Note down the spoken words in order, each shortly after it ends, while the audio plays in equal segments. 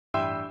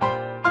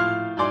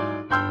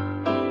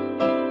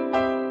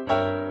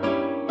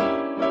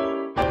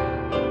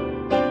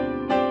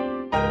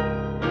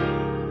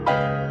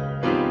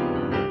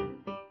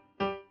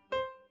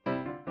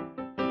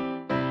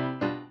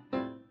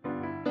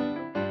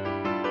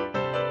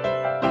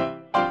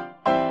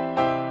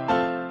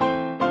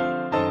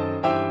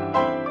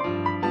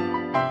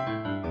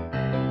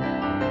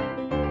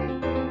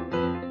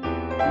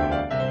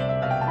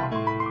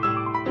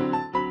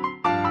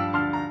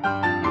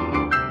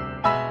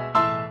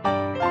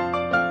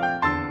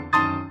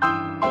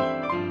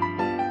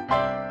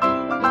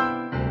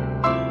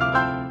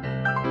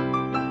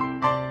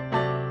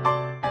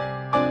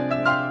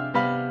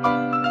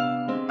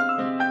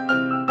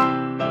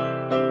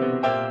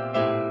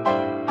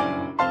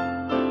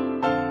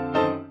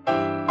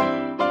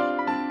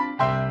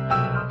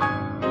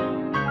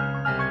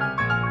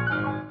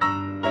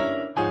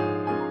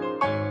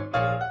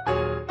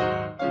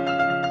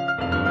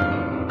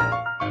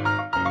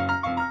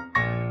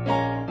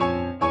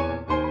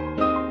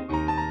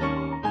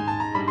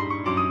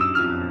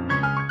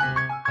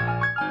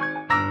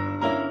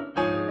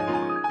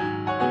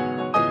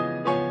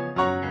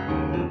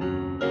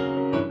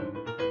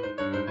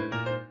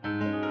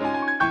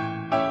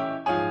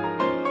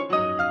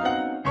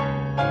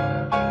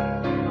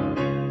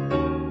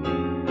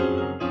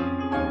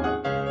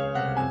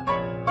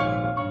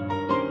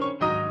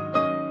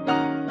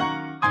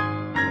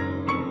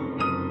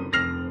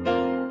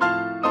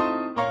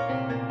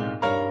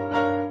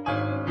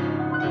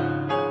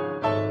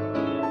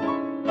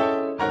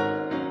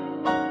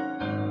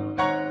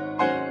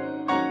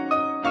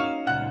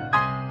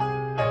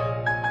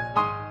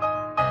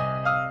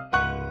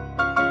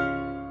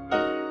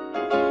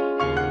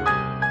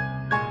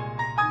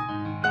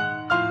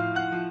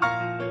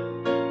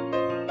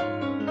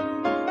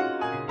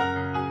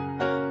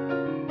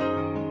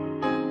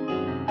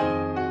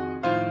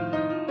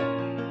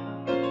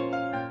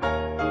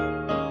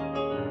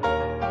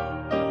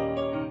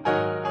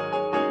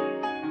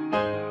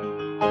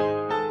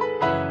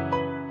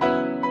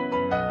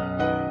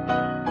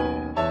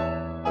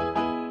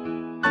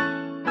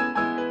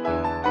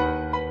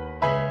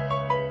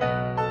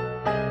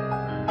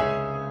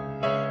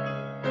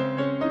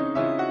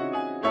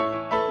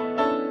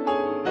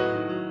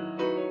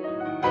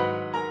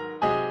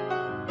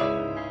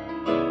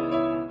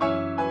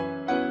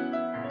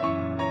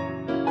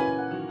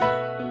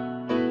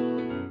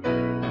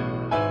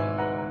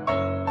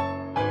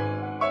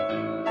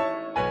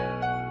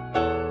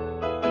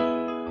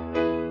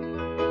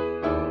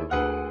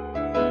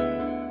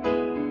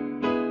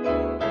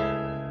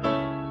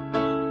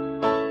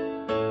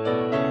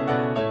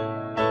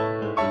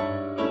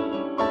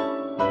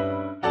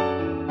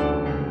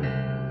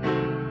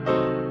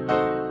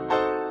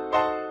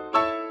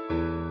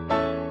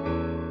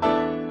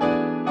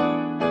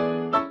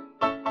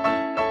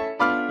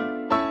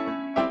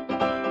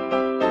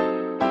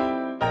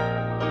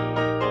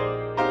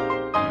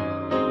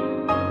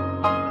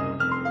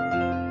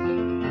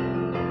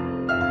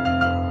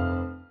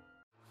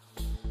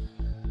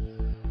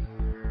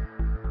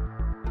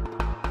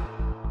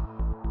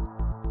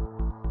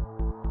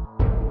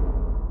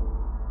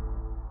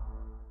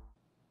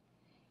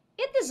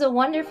is a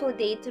wonderful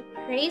day to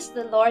praise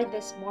the Lord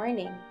this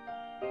morning.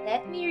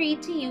 Let me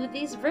read to you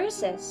these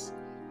verses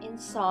in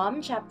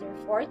Psalm chapter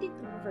 42,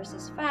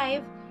 verses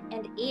 5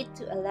 and 8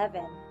 to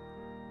 11.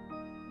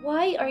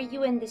 Why are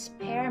you in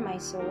despair, my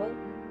soul?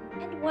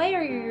 And why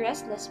are you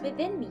restless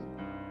within me?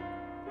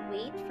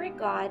 Wait for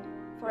God,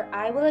 for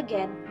I will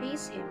again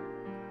praise Him,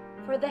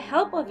 for the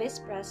help of His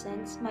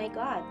presence, my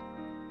God.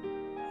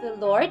 The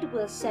Lord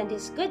will send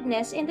His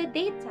goodness in the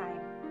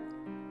daytime,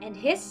 and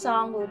His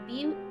song will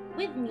be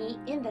with me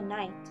in the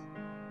night.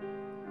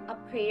 A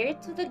prayer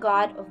to the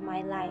God of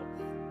my life.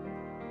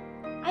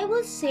 I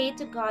will say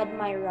to God,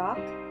 my rock,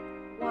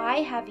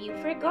 why have you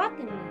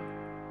forgotten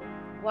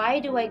me?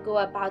 Why do I go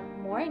about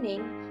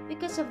mourning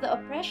because of the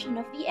oppression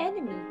of the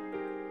enemy?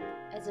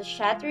 As a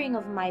shattering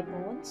of my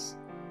bones,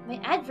 my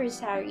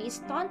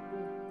adversaries taunt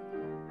me,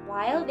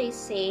 while they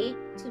say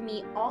to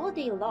me all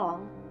day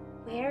long,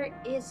 where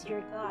is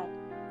your God?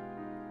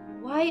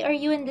 Why are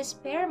you in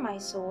despair, my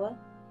soul?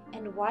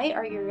 And why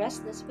are you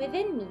restless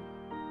within me?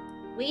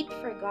 Wait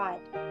for God,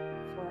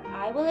 for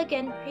I will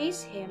again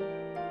praise Him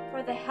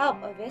for the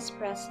help of His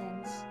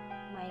presence,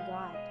 my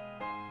God.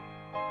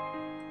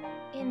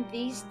 In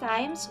these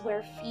times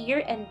where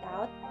fear and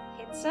doubt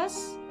hits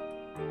us,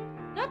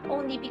 not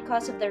only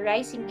because of the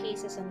rising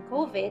cases on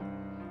COVID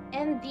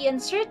and the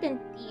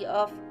uncertainty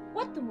of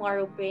what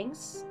tomorrow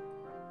brings,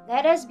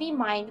 let us be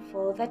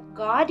mindful that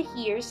God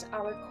hears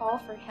our call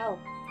for help.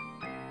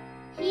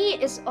 He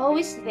is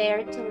always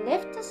there to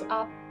lift us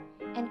up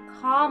and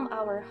calm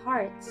our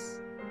hearts.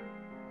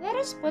 Let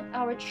us put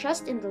our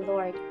trust in the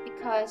Lord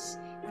because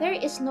there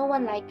is no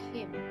one like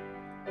Him.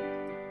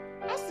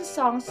 As the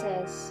song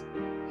says,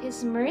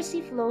 His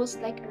mercy flows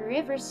like a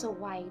river so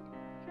wide,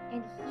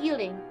 and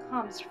healing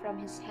comes from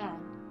His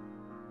hand.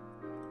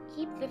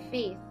 Keep the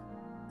faith.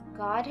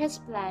 God has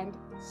planned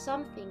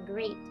something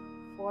great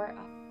for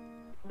us.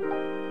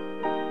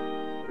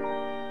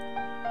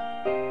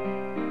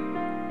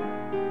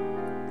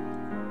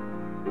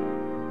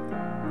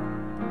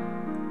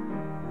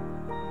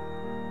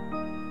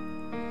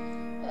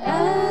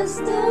 As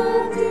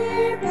the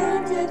deer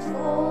panted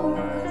for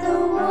the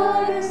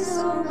water,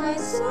 so my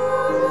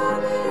soul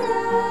longeth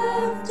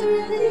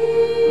after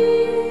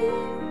Thee.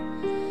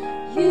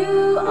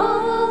 You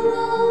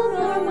alone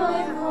are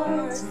my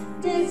heart's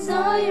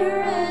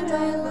desire, and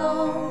I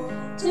long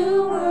to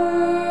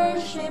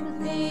worship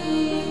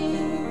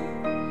Thee.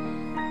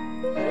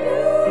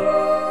 You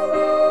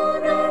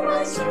alone are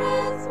my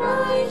strength,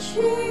 my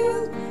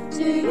shield.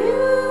 To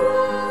You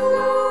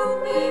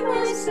alone may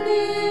my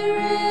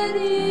spirit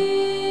yield.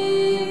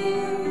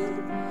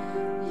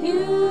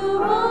 You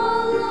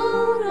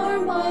alone are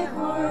my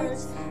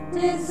heart's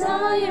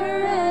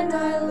desire, and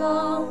I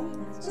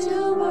long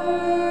to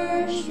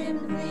worship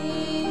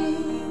Thee.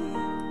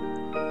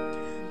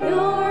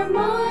 You're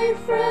my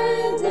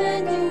friend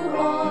and You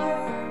are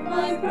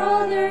my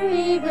brother,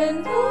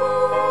 even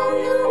though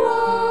You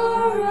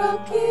are a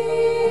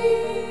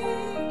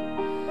king.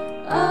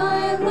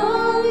 I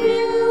love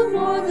You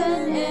more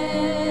than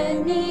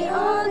any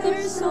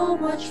other, so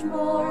much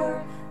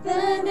more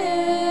than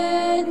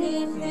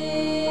anything.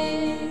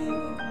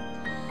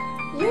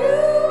 You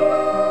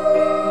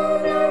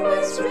alone are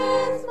my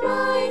strength,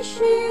 my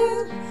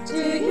shield.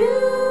 To You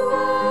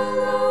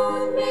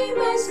alone may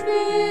my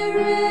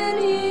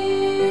spirit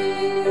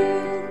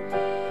yield.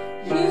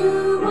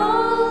 You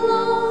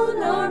alone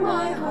are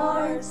my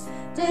heart's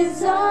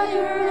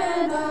desire,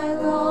 and I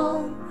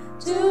long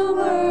to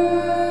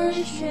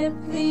worship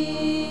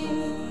Thee.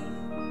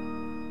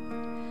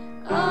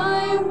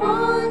 I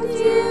want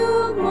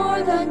You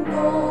more than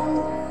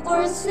gold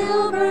or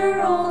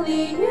silver,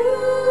 only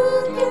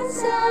You can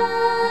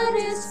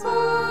satisfy.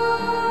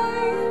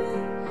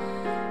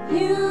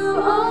 You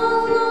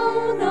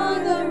alone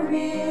are the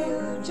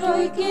real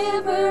joy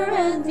giver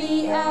and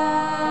the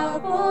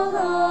apple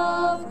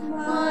of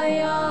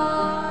my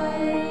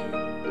eye.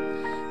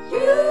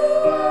 You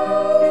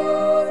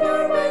alone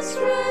are my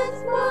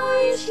strength,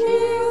 my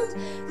shield.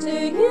 To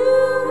You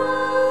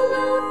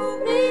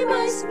alone may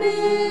my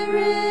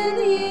spirit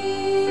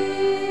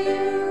yield.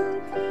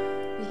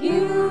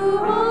 You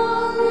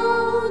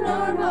alone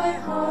are my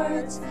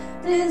heart's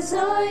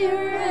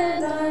desire,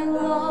 and I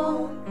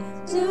long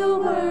to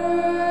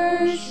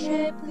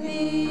worship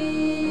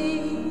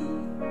Thee.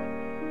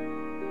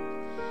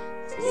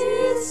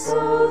 'Tis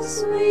so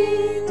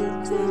sweet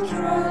to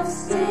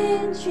trust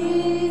in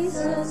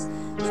Jesus,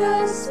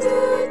 just to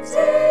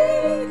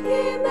take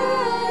Him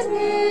at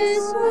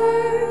His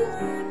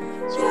word,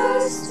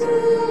 just to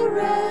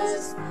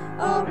rest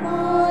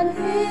upon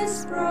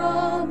His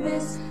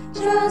promise,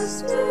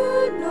 just to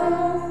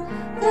know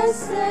thus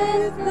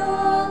saith the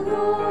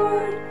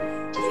Lord.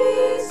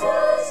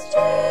 Jesus,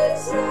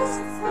 Jesus,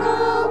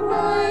 how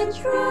I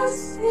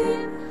trust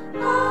Him,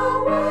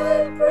 how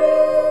I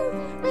prove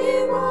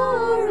Him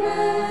o'er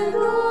and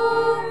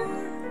o'er.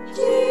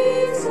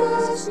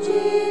 Jesus,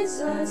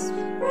 Jesus,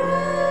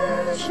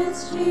 precious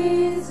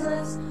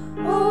Jesus,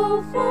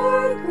 oh,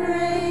 for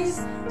grace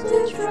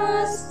to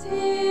trust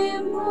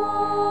Him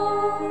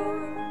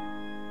more.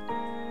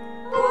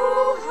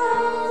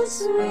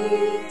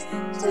 sweet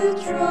to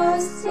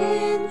trust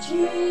in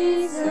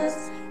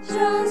Jesus,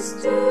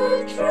 just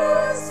to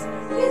trust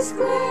His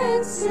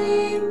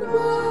cleansing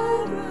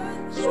blood,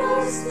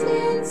 trust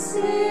in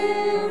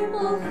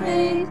simple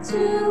faith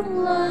to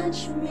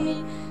plunge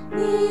me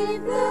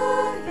neath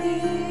the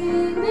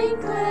healing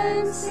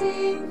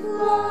cleansing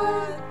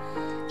flood.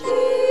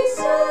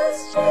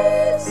 Jesus,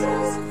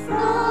 Jesus,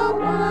 how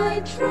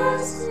I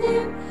trust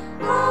Him,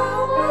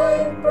 how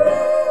I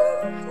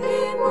prove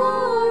Him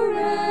more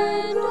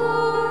and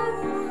more.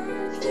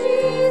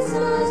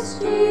 Jesus,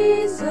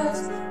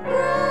 Jesus,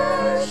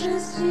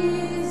 precious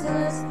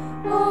Jesus,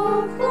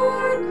 oh,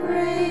 for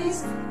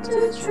grace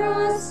to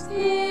trust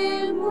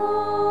Him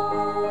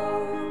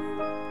more.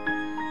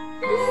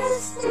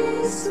 Blessed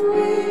is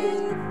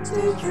sweet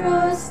to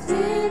trust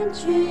in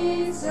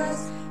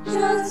Jesus,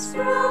 just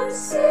from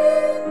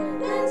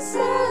sin and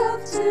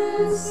self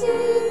to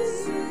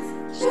cease,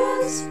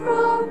 just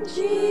from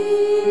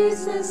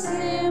Jesus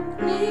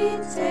simply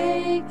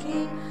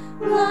taking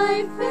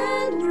life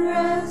and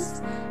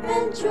rest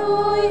and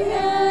joy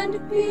and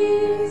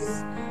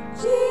peace.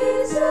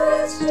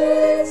 Jesus,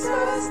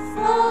 Jesus,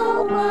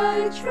 how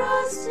I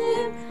trust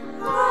Him,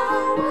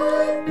 how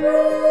I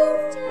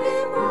proved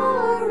Him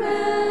more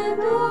and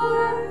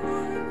more.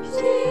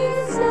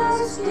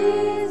 Jesus,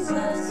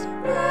 Jesus,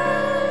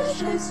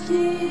 precious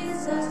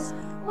Jesus,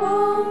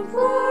 oh,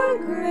 for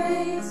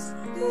grace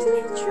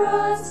to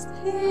trust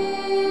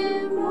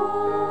Him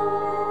more.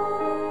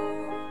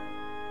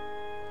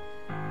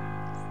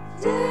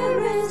 There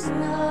is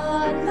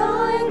none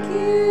like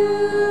You.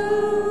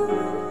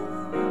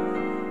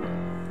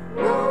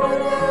 No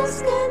one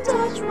else can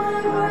touch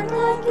my heart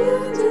like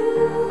You do.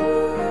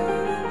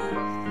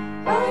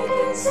 I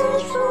can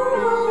search for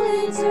all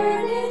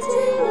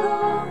eternity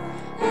long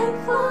and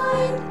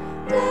find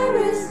there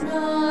is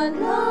none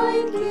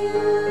like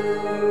You.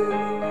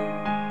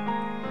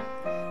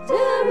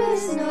 There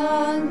is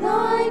none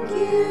like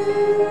You.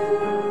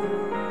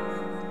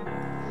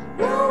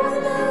 No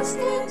one else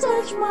can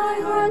touch my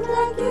heart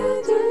like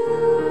You do.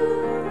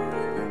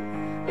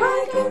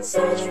 I can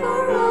search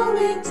for all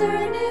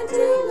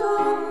eternity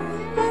long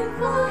and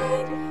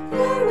find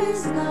there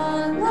is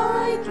none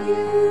like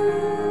You.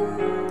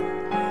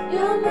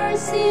 Your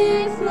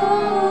mercy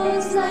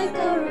flows like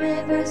a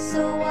river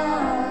so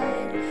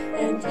wide,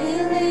 and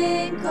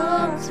healing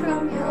comes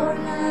from Your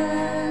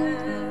hand.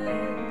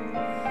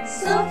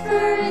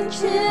 Suffering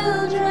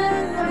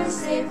children are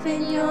safe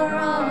in Your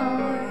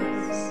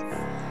arms.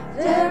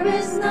 There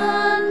is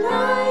none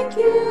like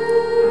You.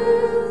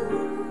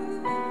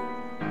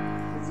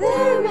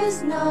 There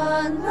is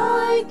none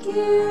like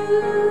You.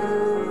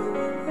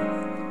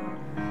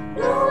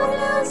 No one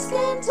else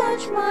can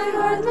touch my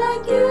heart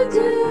like You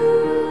do.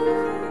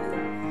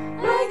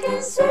 I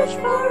can search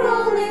for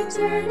all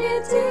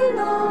eternity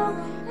long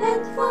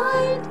and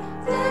find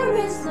there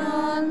is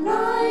none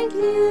like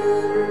You.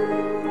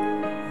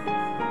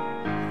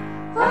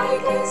 I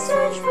can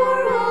search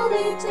for all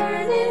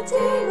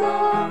eternity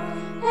long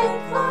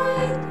and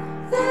find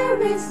there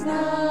is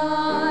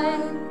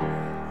none.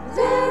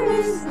 There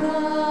is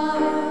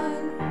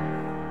none.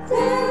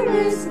 There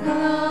is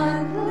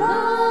none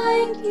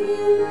like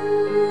You.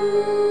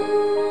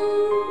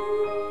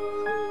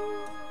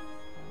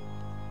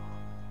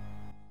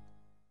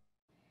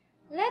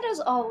 Let us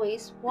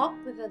always walk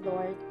with the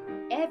Lord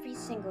every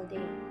single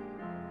day.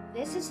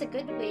 This is a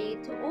good way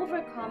to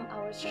overcome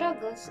our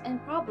struggles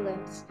and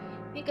problems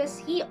because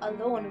He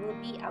alone will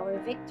be our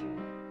victory.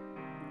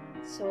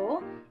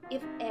 So,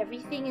 if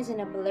everything is in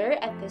a blur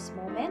at this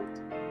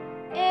moment,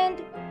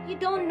 and you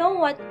don't know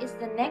what is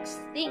the next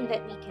thing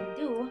that we can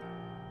do,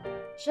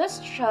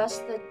 just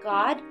trust that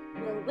God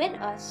will win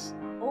us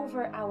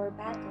over our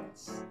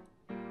battles.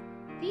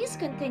 Please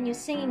continue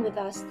singing with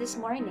us this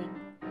morning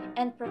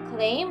and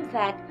proclaim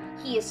that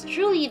He is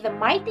truly the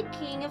mighty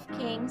King of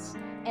kings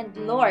and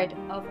Lord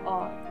of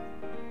all.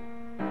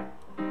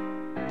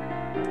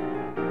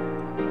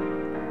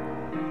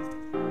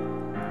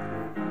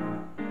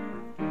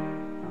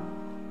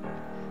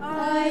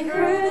 I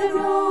heard an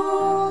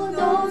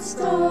old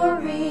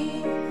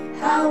story,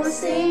 how a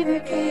Savior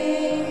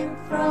came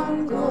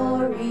from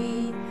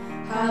glory,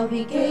 how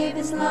He gave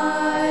His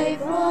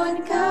life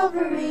on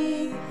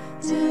Calvary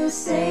to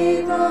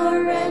save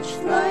a wretch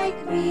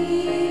like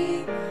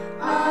me.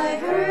 I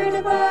heard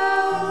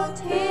about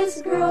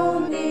His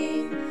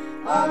groaning,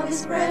 of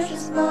His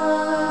precious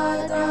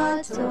blood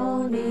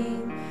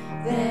atoning.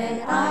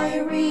 Then I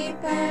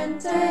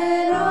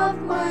repented of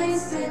my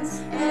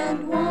sins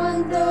and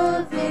won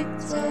the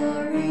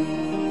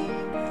victory.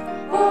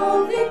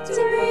 Oh,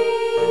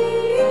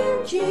 victory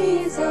in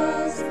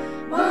Jesus,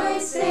 my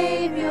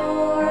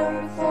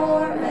Savior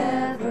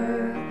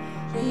forever.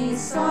 He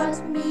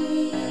sought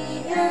me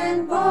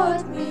and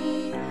bought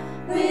me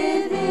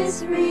with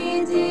His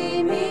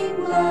redeeming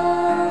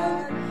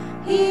blood.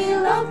 He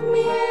loved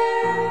me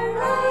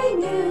ere I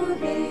knew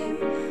Him,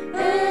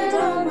 and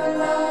all my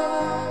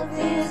love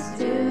is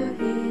due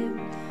Him.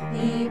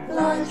 He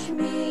plunged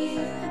me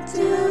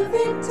to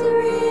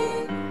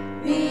victory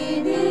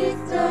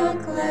beneath the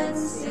cleansing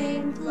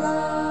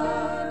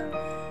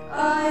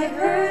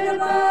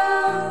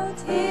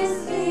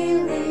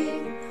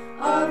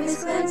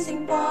His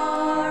cleansing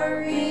power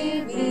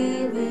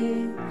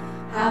revealing,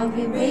 how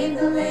He made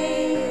the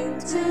lame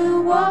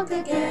to walk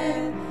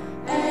again,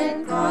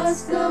 and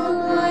caused the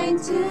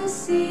blind to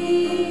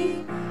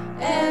see.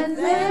 And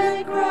then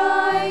I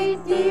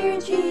cried,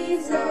 dear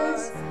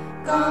Jesus,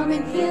 come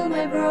and heal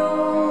my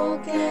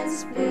broken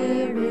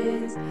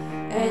spirit.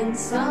 And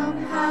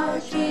somehow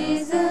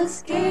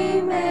Jesus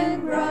came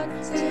and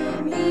brought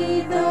to me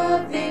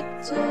the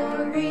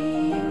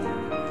victory.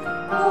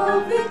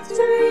 Oh,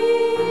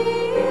 victory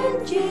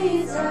in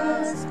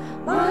Jesus,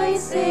 my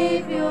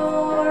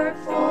Savior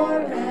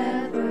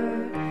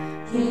forever.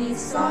 He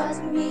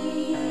sought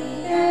me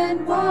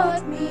and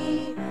bought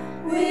me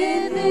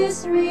with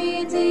His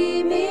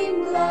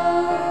redeeming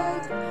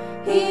blood.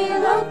 He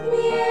loved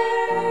me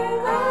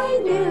ere I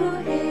knew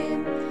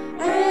Him,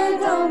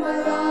 and all my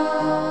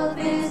love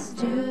is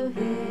due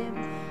Him.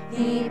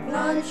 He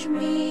plunged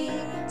me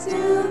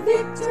to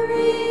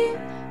victory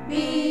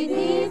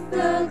beneath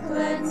the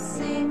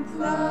cleansing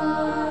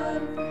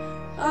flood.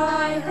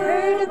 I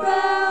heard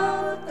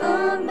about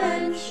the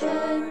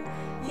mansion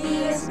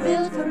He has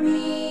built for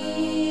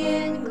me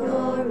in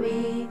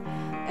glory,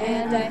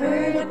 and I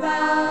heard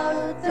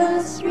about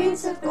the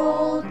streets of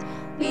gold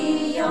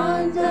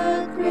beyond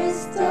the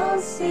crystal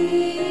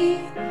sea,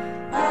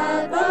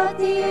 about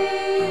the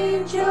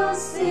angels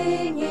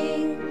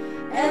singing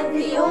and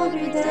the old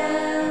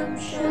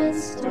redemption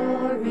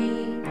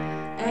story.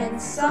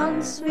 And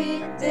some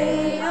sweet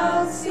day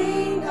I'll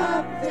sing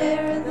up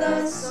there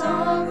the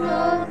song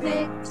of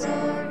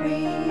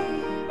victory.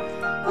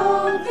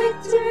 Oh,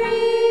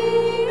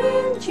 victory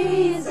in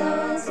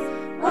Jesus,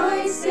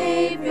 my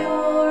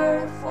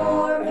Savior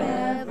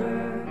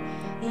forever.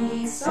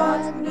 He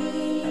sought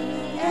me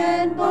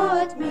and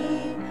bought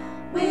me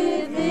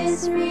with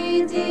His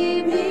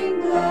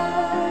redeeming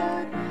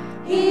blood.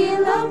 He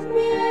loved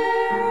me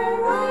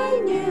ere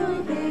I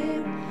knew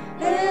Him,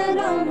 and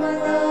all my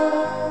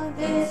love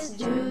is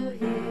due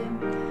Him.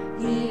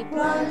 He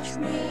plunged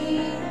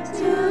me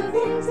to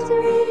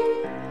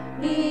victory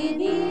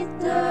beneath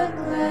the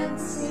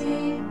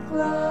cleansing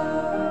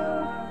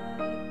flood.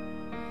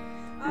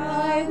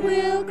 I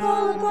will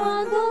call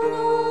upon the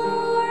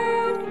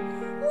Lord,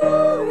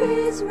 who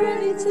is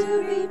ready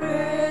to be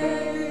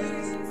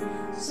praised.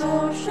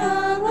 So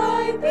shall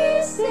I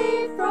be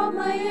saved from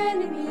my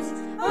enemies.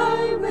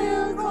 I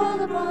will call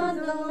upon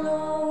the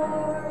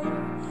Lord.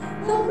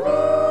 The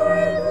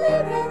Lord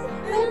liveth,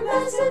 and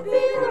blessed be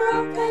the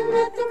rock, and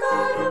let the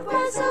God of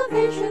my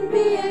salvation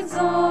be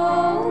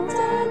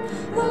exalted.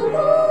 The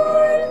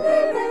Lord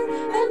liveth,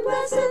 and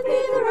blessed be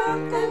the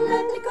rock, and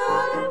let the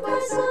God of my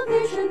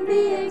salvation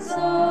be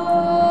exalted.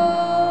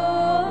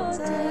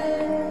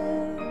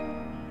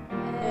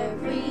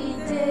 Every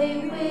day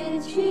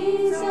with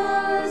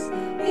Jesus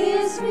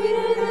is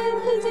sweeter than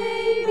the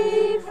day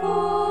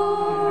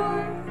before.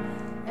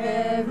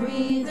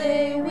 Every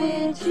day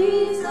with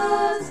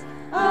Jesus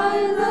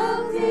I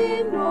love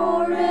Him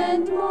more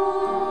and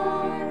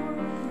more.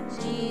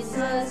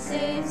 Jesus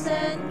saves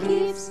and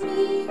keeps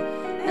me,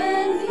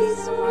 and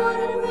He's what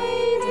I'm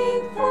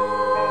waiting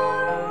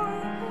for.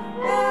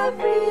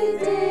 Every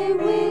day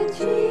with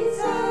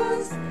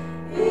Jesus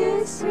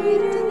is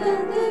sweeter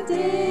than the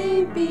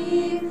day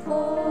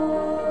before.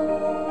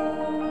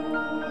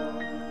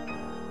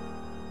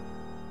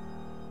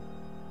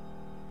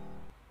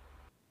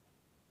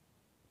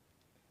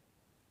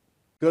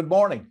 Good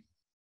morning.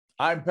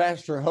 I'm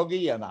Pastor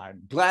Hoagie, and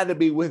I'm glad to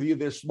be with you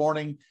this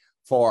morning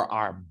for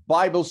our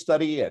Bible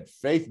study at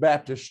Faith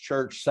Baptist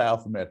Church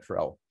South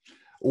Metro.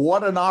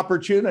 What an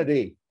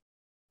opportunity.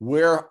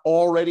 We're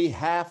already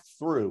half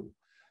through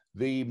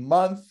the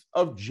month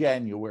of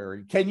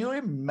January. Can you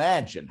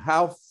imagine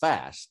how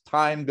fast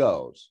time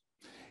goes?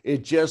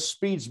 It just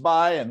speeds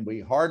by, and we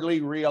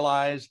hardly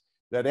realize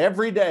that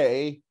every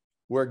day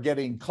we're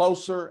getting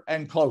closer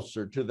and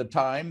closer to the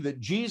time that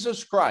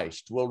Jesus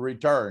Christ will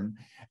return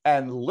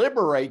and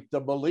liberate the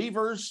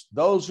believers,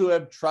 those who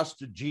have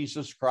trusted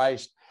Jesus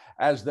Christ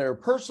as their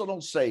personal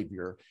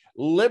Savior,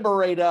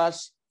 liberate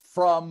us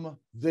from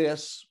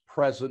this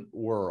present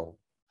world.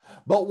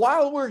 But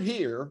while we're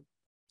here,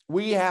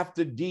 we have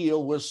to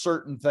deal with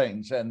certain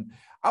things. And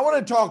I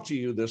want to talk to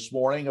you this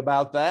morning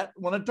about that. I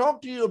want to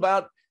talk to you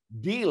about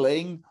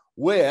dealing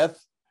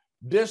with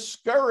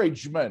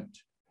discouragement.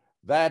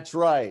 That's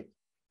right.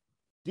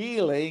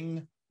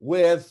 Dealing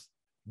with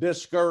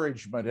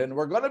discouragement. And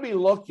we're going to be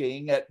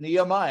looking at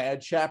Nehemiah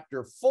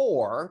chapter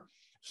 4.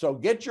 So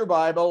get your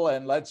Bible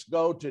and let's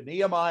go to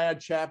Nehemiah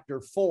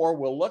chapter 4.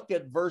 We'll look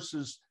at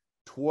verses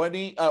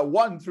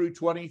 1 through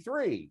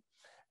 23.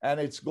 And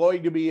it's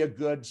going to be a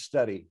good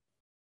study.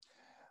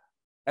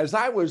 As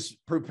I was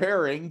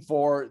preparing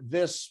for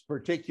this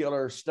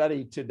particular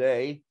study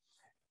today,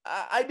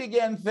 I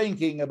began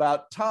thinking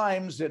about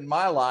times in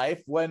my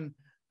life when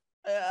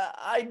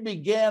I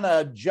began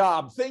a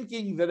job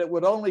thinking that it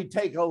would only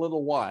take a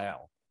little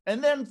while,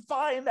 and then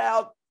find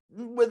out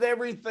with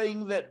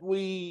everything that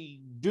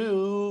we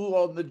do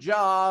on the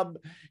job,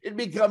 it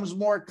becomes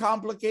more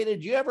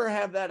complicated. You ever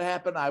have that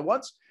happen? I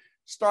once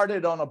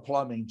started on a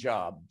plumbing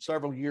job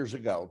several years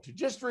ago to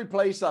just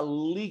replace a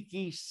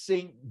leaky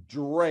sink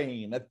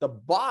drain at the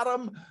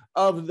bottom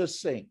of the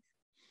sink.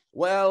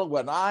 Well,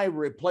 when I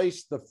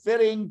replaced the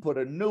fitting, put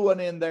a new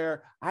one in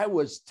there, I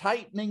was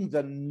tightening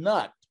the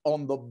nut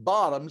on the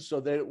bottom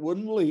so that it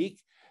wouldn't leak.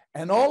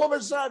 And all of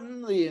a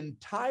sudden, the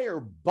entire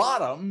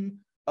bottom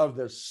of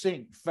the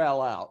sink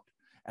fell out.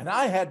 And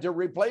I had to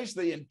replace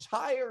the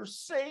entire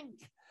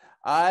sink.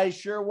 I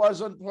sure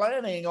wasn't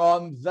planning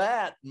on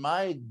that.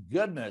 My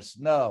goodness,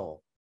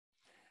 no.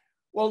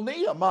 Well,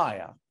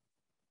 Nehemiah,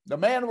 the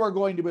man we're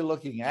going to be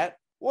looking at,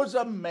 was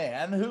a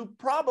man who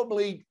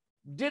probably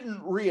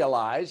didn't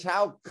realize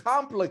how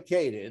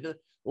complicated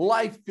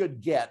life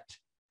could get.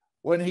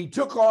 When he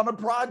took on a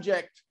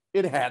project,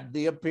 it had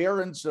the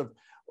appearance of,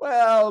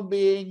 well,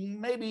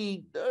 being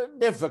maybe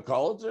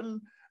difficult,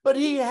 but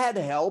he had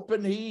help,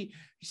 and he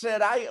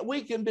said,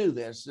 we can do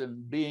this.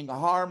 And being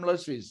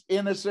harmless, he's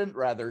innocent,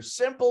 rather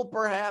simple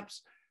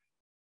perhaps.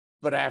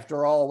 But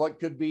after all, what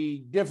could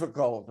be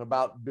difficult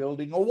about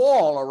building a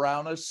wall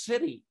around a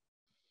city?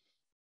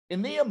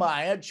 In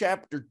Nehemiah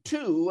chapter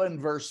 2 and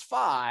verse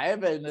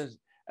 5, and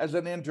as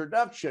an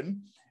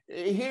introduction,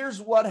 here's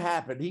what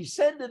happened. He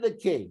said to the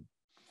king,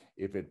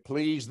 if it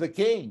please the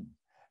king,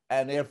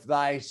 and if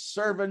thy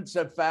servants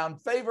have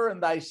found favor in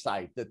thy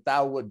sight, that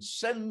thou would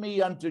send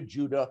me unto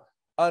Judah,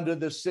 unto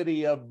the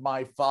city of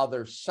my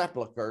father's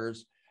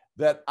sepulchres,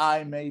 that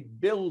I may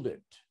build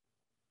it.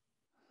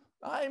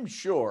 I'm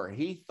sure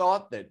he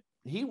thought that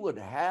he would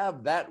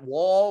have that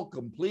wall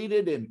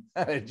completed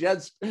in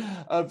just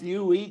a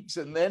few weeks,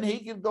 and then he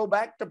could go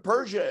back to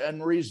Persia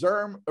and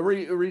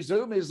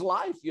resume his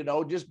life,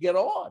 just get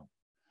on.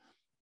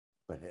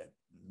 But it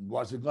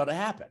wasn't going to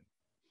happen.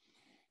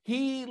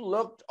 He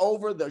looked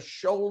over the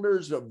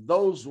shoulders of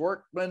those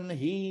workmen.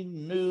 He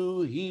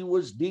knew he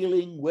was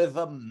dealing with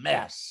a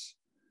mess.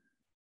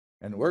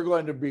 And we're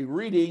going to be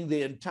reading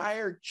the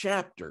entire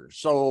chapter.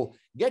 So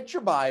get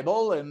your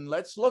Bible and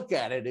let's look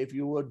at it, if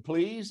you would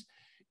please,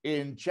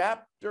 in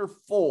chapter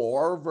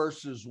 4,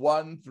 verses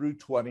 1 through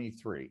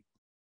 23.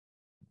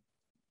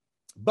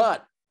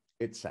 But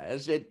it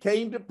says, it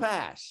came to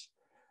pass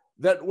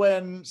that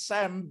when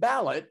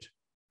Sanballat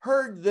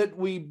heard that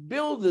we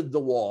builded the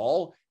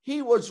wall,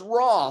 he was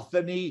wroth,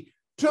 and he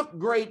took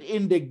great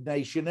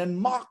indignation and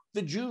mocked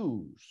the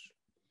Jews.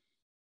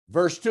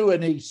 Verse 2,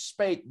 and he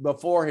spake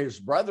before his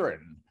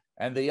brethren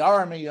and the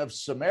army of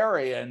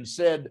Samaria and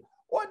said,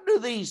 what do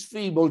these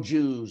feeble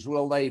Jews?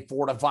 Will they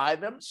fortify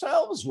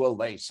themselves? Will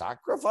they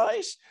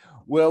sacrifice?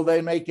 Will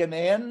they make an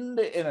end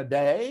in a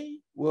day?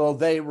 Will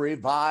they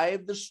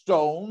revive the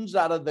stones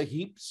out of the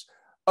heaps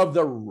of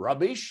the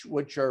rubbish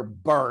which are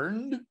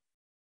burned?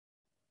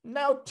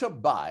 Now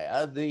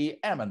Tobiah the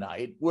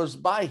Ammonite was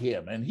by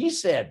him, and he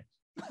said,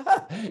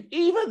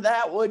 even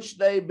that which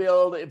they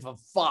build, if a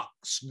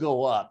fox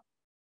go up,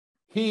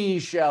 he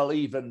shall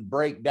even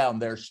break down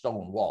their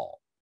stone wall.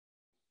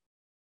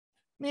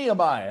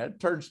 Nehemiah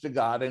turns to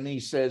God and he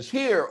says,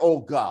 hear, O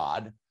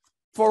God,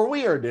 for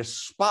we are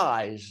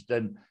despised,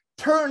 and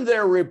turn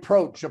their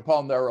reproach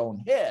upon their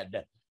own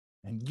head,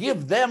 and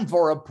give them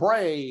for a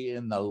prey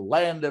in the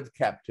land of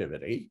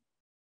captivity,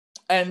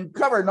 and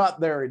cover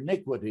not their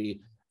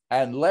iniquity,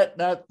 and let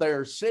not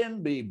their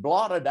sin be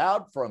blotted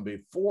out from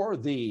before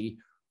thee,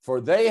 for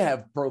they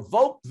have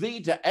provoked thee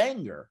to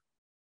anger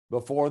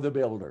before the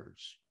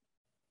builders.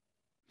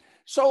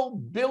 So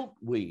built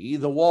we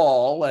the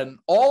wall, and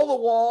all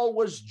the wall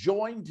was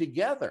joined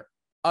together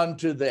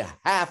unto the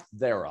half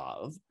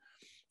thereof,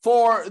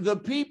 for the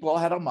people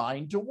had a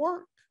mind to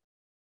work.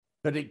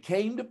 But it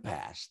came to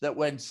pass that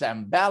when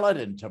Sanballat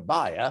and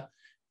Tobiah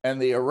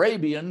and the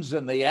Arabians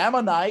and the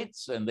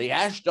Ammonites and the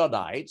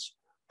Ashdodites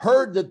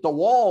heard that the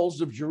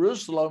walls of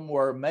Jerusalem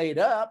were made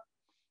up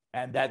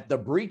and that the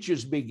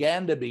breaches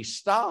began to be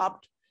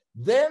stopped,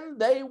 then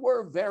they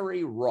were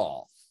very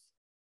wroth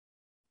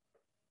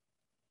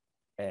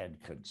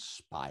and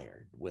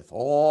conspired with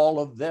all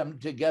of them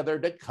together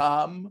to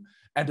come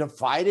and to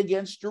fight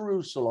against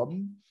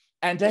Jerusalem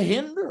and to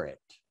hinder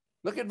it.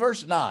 Look at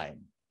verse 9.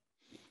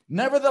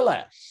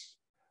 Nevertheless,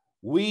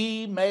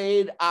 we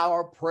made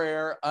our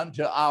prayer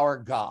unto our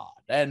God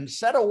and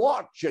set a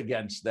watch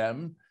against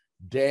them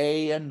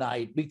day and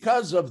night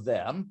because of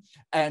them.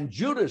 And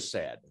Judah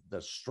said,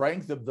 the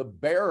strength of the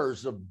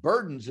bearers of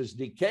burdens is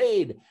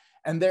decayed,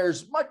 and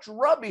there's much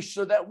rubbish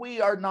so that we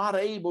are not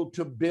able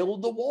to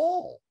build the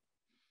wall.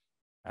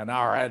 And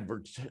our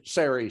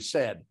adversary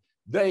said,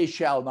 they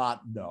shall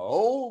not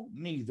know,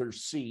 neither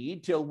see,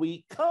 till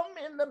we come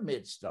in the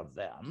midst of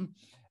them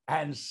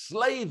and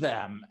slay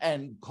them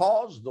and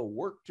cause the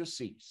work to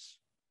cease.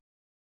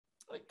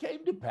 It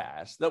came to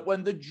pass that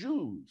when the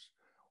Jews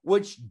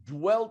which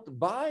dwelt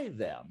by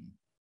them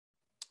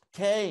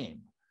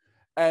came,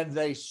 and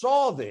they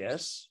saw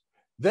this,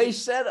 they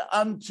said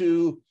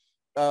unto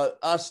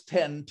us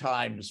 10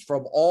 times,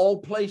 from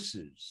all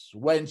places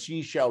whence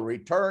ye shall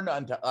return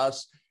unto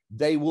us,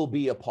 they will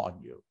be upon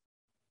you.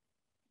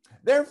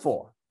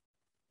 Therefore,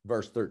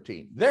 verse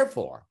 13,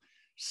 therefore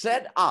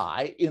set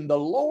I in the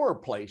lower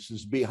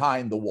places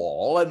behind the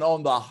wall, and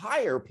on the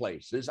higher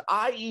places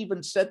I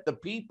even set the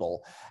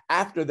people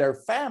after their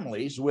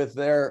families with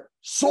their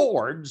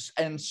swords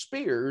and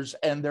spears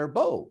and their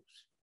bows.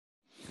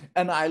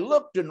 And I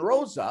looked and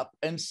rose up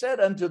and said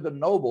unto the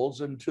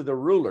nobles and to the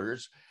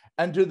rulers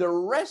and to the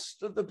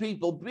rest of the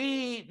people,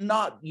 be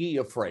not ye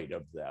afraid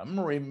of them.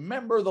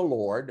 Remember the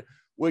Lord,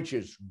 which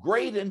is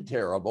great and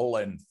terrible,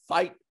 and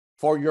fight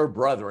for your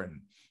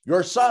brethren,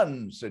 your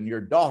sons and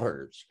your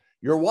daughters,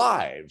 your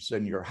wives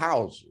and your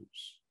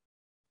houses.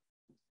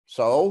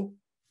 So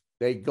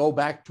they go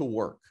back to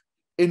work.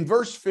 In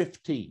verse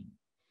 15,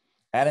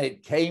 and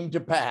it came to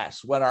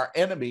pass when our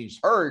enemies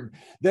heard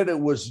that it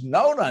was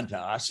known unto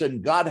us,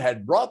 and God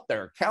had brought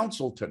their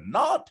counsel to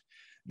naught,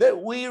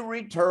 that we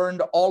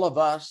returned all of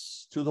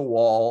us to the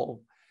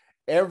wall,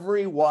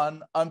 every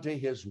one unto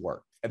his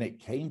work. And it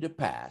came to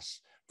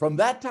pass from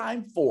that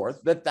time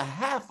forth that the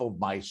half of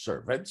my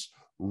servants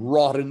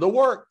wrought in the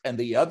work, and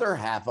the other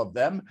half of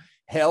them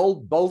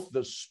held both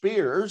the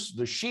spears,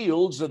 the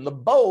shields, and the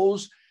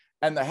bows,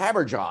 and the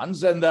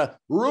habergeons, and the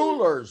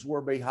rulers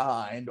were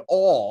behind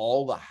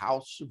all the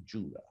house of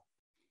Judah.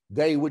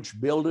 They which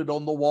builded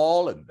on the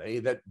wall, and they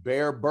that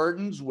bear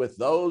burdens with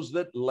those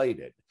that laid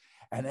it.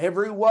 And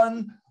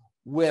everyone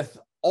with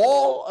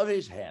all of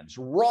his hands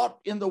wrought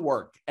in the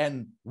work,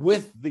 and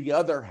with the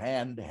other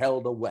hand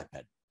held a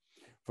weapon.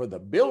 For the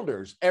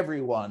builders,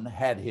 everyone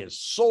had his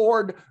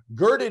sword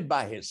girded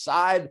by his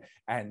side,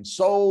 and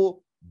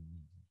so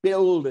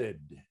builded.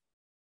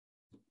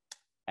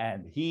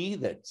 And he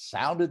that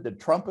sounded the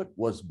trumpet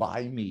was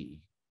by me.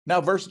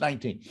 Now, verse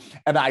 19,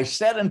 and I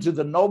said unto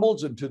the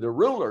nobles and to the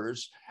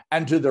rulers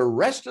and to the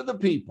rest of the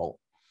people,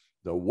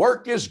 the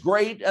work is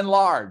great and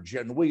large,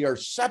 and we are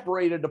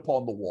separated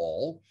upon the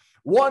wall,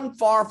 one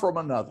far from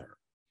another.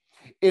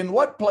 In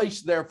what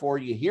place, therefore,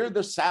 ye hear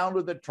the sound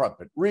of the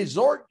trumpet,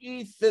 resort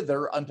ye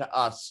thither unto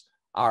us.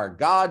 Our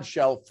God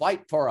shall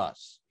fight for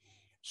us.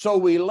 So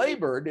we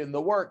labored in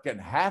the work, and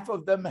half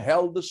of them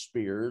held the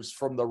spears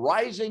from the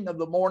rising of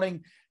the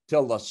morning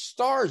till the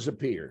stars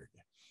appeared.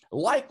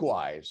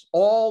 Likewise,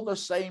 all the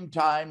same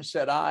time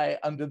said I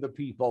unto the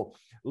people,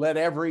 let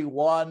every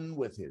one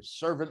with his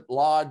servant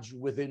lodge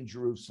within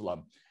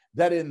Jerusalem,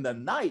 that in the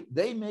night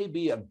they may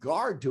be a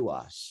guard to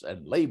us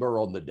and labor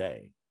on the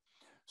day.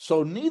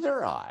 So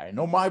neither I,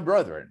 nor my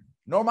brethren,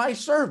 nor my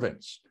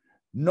servants,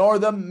 nor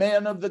the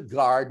men of the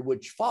guard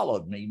which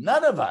followed me,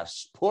 none of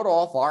us put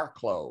off our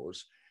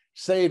clothes,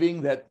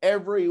 saving that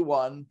every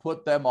one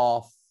put them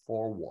off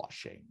for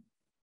washing.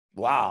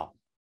 Wow,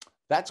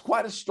 that's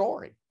quite a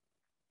story.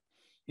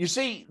 You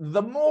see,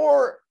 the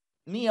more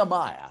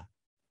Nehemiah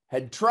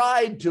had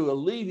tried to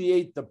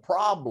alleviate the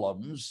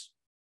problems,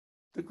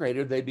 the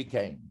greater they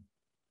became.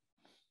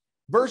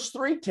 Verse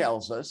 3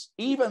 tells us,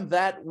 even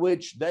that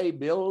which they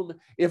build,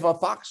 if a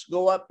fox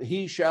go up,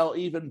 he shall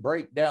even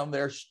break down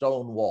their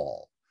stone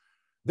wall.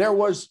 There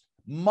was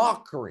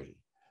mockery.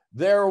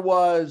 There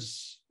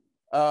was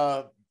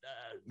all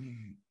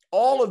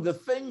of the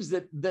things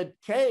that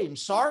came,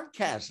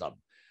 sarcasm.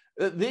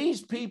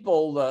 These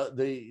people,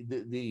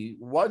 the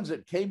ones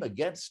that came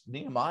against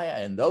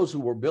Nehemiah and those who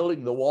were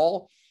building the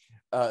wall,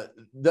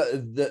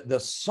 the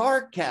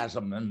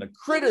sarcasm and the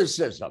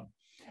criticism,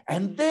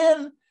 and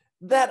then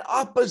that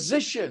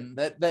opposition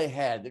that they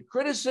had, the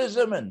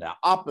criticism and the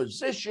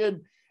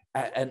opposition,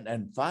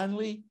 and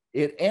finally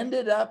it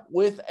ended up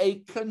with a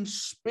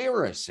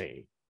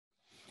conspiracy.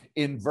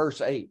 In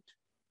verse 8,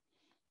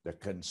 the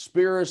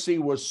conspiracy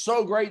was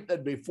so great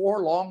that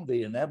before long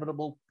the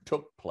inevitable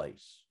took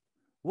place.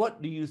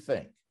 What do you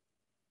think?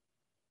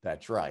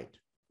 That's right.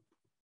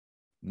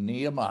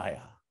 Nehemiah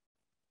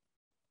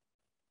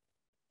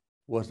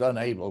was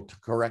unable to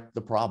correct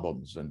the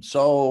problems, and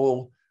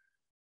so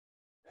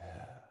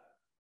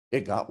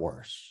it got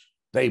worse.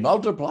 They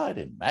multiplied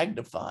and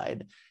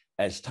magnified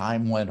as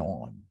time went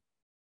on.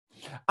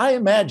 I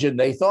imagine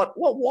they thought,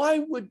 well, why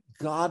would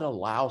God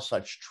allow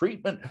such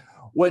treatment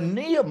when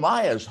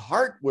Nehemiah's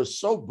heart was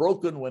so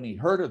broken when he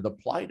heard of the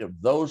plight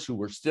of those who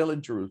were still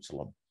in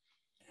Jerusalem?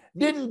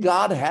 Didn't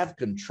God have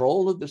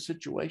control of the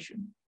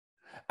situation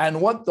and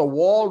want the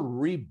wall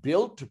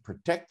rebuilt to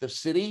protect the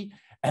city,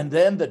 and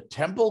then the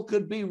temple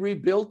could be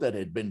rebuilt that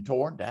had been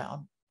torn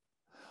down?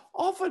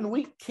 Often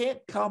we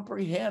can't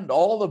comprehend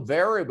all the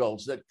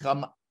variables that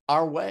come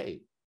our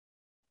way.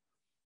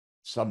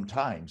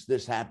 Sometimes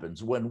this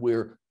happens when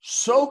we're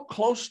so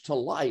close to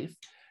life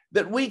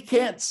that we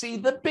can't see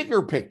the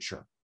bigger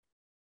picture.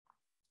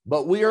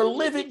 But we are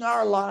living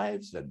our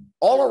lives, and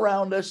all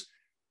around us,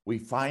 we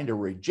find a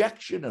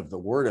rejection of the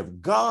word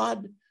of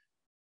God,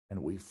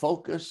 and we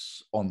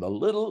focus on the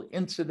little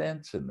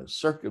incidents and the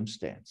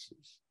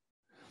circumstances.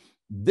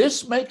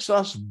 This makes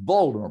us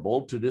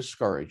vulnerable to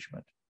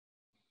discouragement.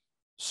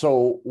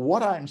 So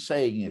what I'm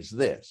saying is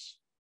this: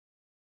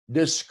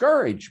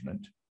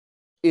 discouragement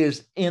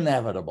is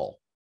inevitable.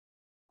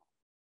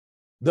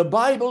 The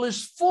Bible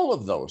is full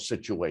of those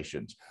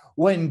situations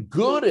when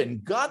good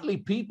and godly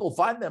people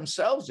find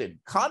themselves in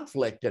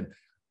conflict and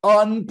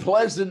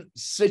unpleasant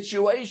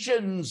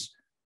situations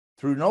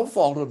through no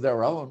fault of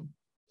their own.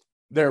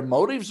 Their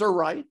motives are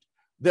right,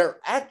 their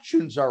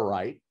actions are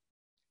right,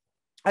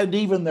 and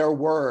even their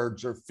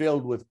words are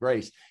filled with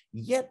grace.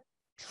 Yet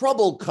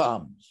trouble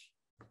comes.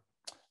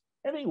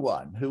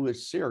 Anyone who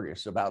is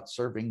serious about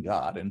serving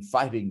God and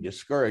fighting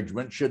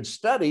discouragement should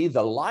study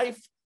the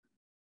life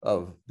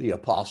of the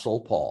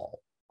Apostle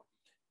Paul.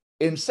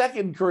 In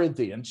 2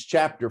 Corinthians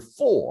chapter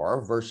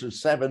 4,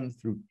 verses 7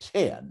 through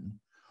 10,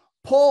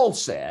 Paul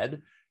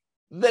said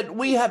that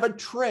we have a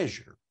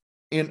treasure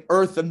in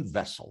earthen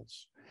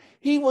vessels.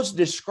 He was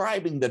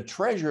describing the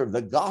treasure of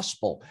the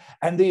gospel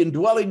and the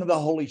indwelling of the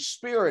Holy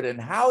Spirit and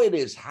how it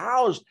is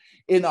housed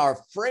in our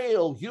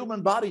frail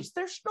human bodies.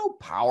 There's no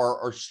power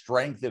or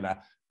strength in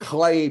a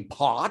clay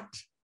pot,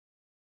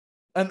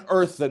 an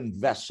earthen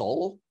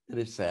vessel, it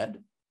is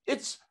said.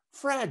 It's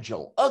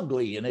fragile,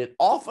 ugly, and it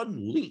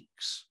often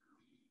leaks.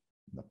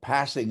 The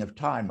passing of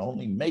time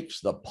only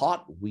makes the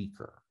pot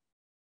weaker.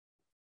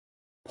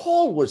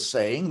 Paul was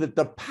saying that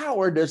the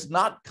power does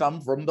not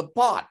come from the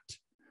pot,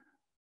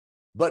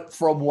 but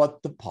from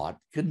what the pot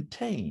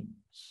contains.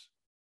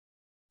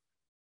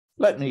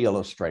 Let me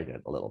illustrate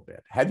it a little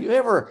bit. Have you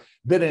ever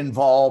been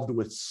involved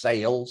with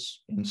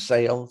sales?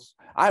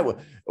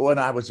 When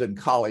I was in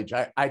college,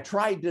 I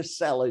tried to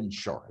sell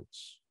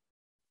insurance.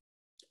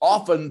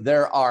 Often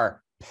there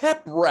are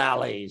pep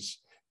rallies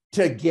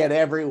to get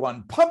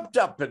everyone pumped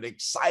up and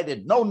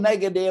excited. No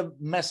negative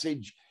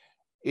message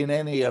in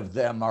any of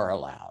them are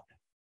allowed.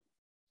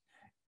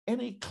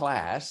 Any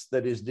class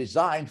that is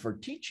designed for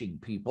teaching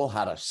people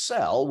how to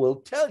sell will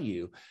tell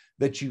you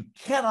that you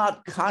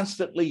cannot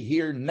constantly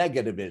hear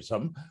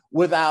negativism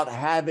without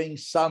having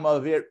some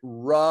of it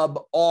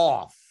rub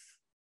off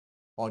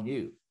on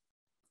you.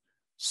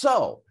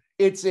 So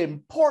it's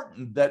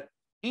important that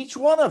each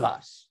one of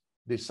us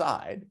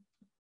decide,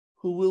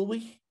 who will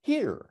we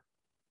hear?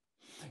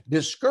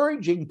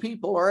 Discouraging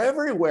people are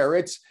everywhere.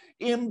 It's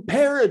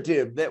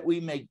imperative that we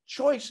make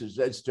choices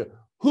as to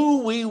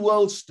who we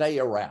will stay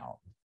around.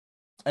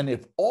 And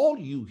if all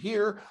you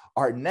hear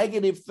are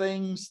negative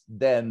things,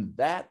 then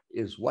that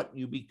is what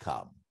you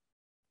become.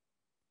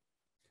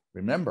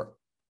 Remember,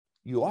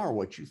 you are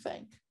what you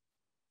think.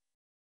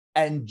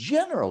 And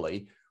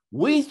generally,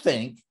 we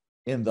think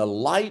in the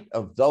light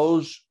of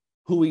those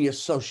who we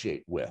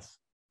associate with.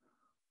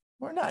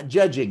 We're not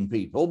judging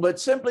people, but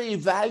simply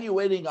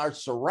evaluating our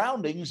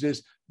surroundings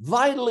is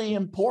vitally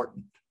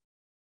important.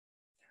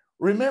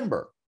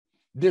 Remember,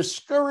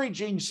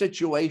 discouraging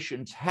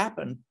situations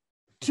happen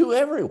to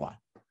everyone.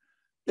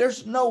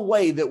 There's no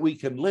way that we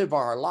can live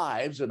our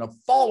lives in a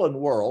fallen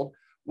world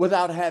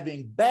without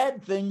having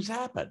bad things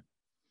happen.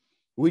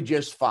 We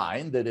just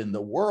find that in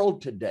the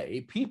world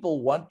today,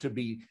 people want to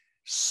be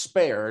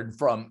spared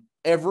from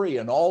every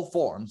and all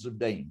forms of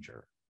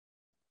danger.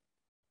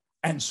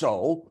 And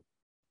so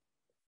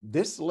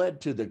this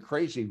led to the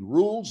crazy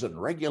rules and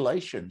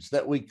regulations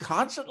that we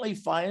constantly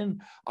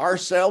find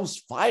ourselves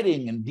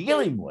fighting and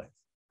dealing with.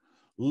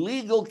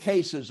 Legal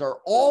cases are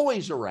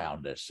always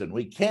around us, and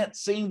we can't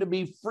seem to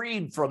be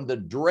freed from the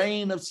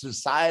drain of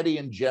society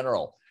in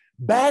general.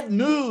 Bad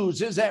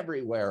news is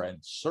everywhere, and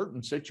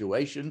certain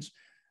situations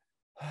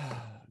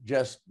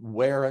just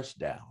wear us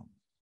down.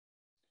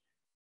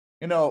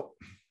 You know,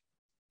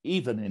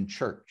 even in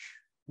church,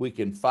 we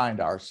can find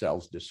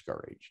ourselves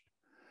discouraged.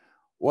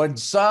 When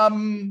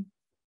some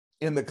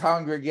in the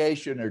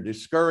congregation are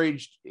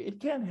discouraged, it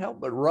can't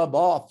help but rub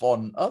off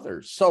on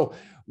others. So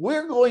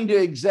we're going to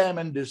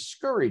examine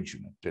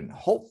discouragement and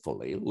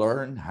hopefully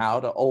learn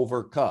how to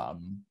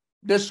overcome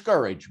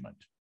discouragement.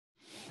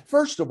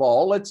 First of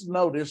all, let's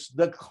notice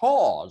the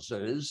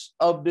causes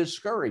of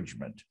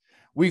discouragement.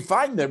 We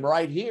find them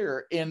right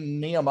here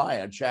in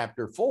Nehemiah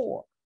chapter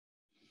 4.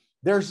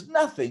 There's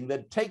nothing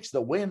that takes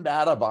the wind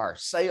out of our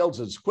sails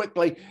as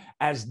quickly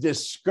as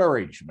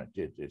discouragement.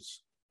 It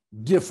is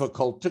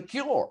difficult to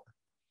cure.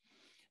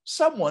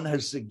 Someone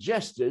has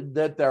suggested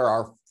that there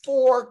are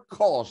 4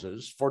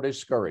 causes for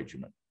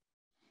discouragement.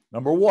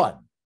 Number 1,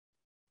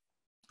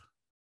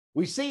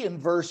 we see in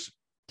verse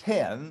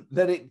 10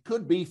 that it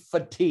could be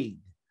fatigue.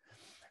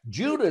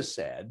 Judah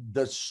said,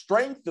 the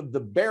strength of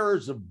the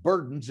bearers of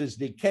burdens is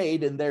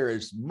decayed, and there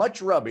is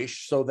much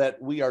rubbish, so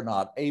that we are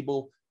not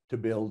able to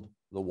build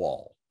the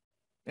wall.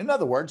 In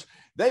other words,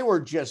 they were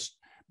just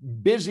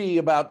busy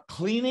about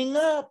cleaning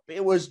up.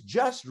 It was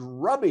just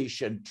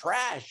rubbish and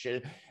trash.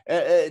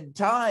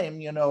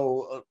 Time,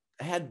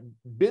 had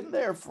been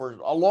there for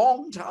a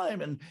long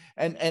time,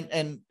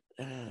 and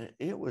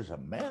it was a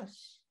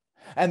mess.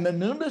 And the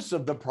newness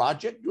of the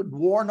project would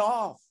worn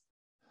off.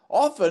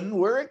 Often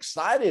we're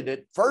excited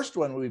at first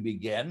when we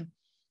begin,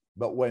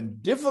 but when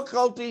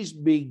difficulties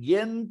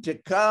begin to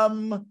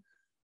come,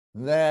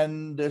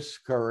 then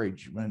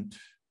discouragement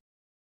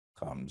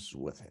comes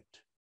with it.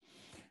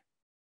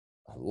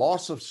 A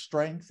loss of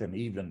strength and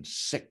even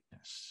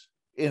sickness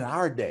in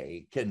our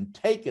day can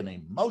take an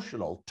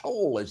emotional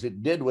toll, as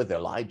it did with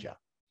Elijah.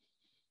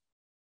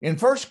 In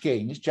 1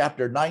 Kings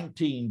chapter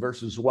 19,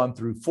 verses 1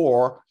 through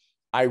 4,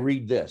 I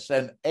read this: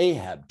 and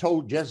Ahab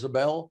told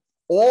Jezebel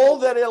all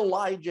that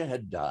Elijah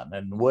had done,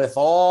 and with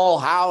all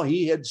how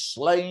he had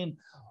slain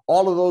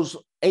all of those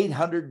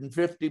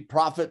 850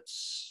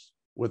 prophets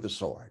with the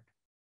sword.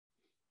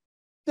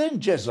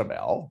 Then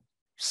Jezebel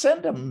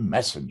sent a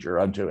messenger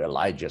unto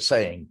Elijah,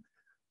 saying,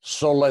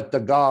 so let the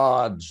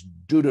gods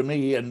do to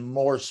me, and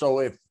more so,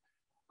 if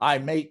I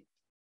make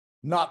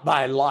not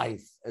thy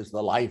life as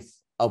the life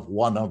of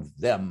one of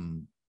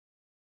them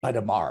by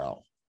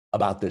tomorrow,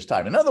 about this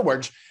time. In other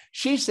words,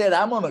 she said,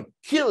 I'm going to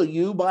kill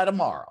you by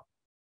tomorrow.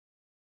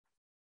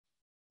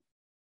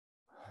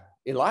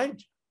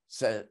 Elijah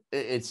said,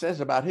 it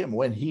says about him,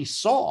 when he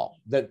saw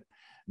that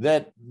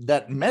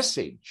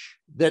message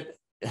that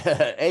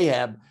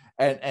Ahab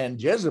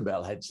and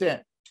Jezebel had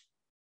sent,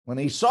 when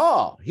he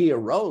saw, he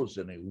arose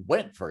and he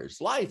went for his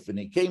life, and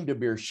he came to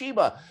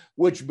Beersheba,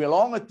 which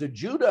belongeth to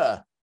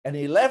Judah, and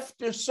he left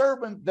his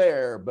servant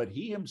there, but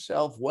he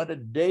himself went a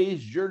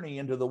day's journey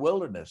into the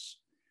wilderness,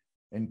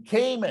 and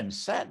came and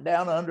sat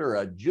down under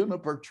a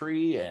juniper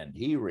tree, and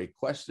he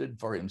requested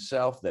for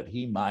himself that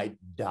he might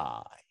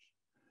die.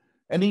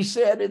 And he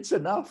said, it's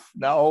enough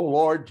now, O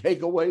Lord,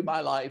 take away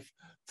my life,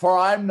 for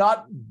I'm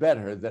not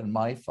better than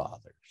my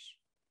fathers.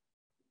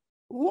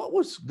 What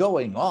was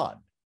going on?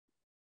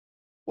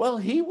 Well,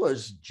 he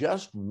was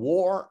just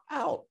wore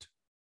out,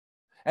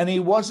 and he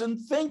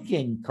wasn't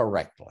thinking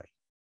correctly.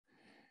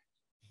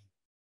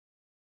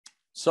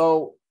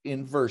 So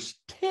in verse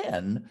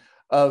 10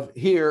 of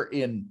here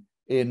in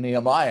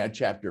Nehemiah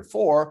chapter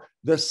 4,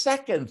 the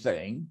second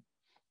thing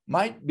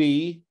might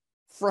be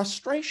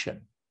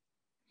frustration.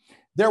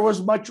 There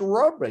was much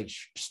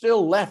rubbish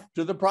still left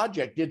to the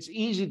project. It's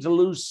easy to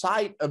lose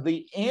sight of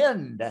the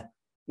end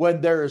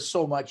when there is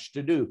so much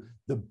to do.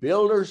 The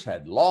builders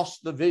had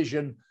lost the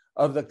vision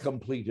of the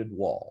completed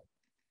wall.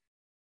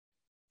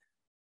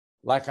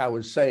 Like I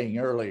was saying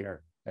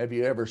earlier, have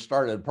you ever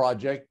started a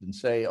project and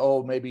say,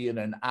 oh, maybe in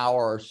an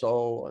hour or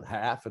so,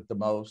 half at the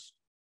most,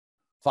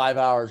 5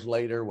 hours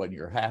later, when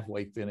you're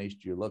halfway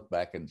finished, you look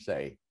back and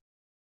say,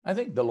 I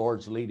think the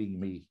Lord's leading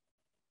me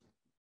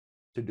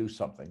to do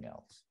something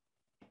else.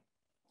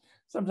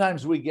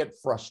 Sometimes we get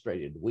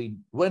frustrated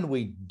when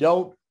we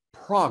don't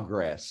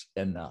progress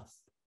enough.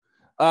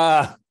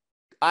 I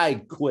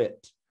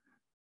quit.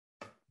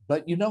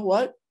 But you know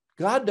what?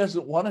 God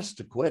doesn't want us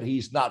to quit.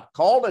 He's not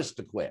called us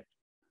to quit.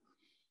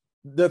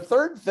 The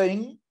third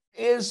thing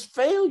is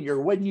failure,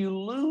 when you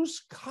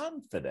lose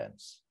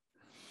confidence.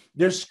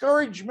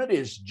 Discouragement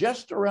is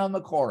just around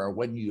the corner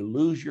when you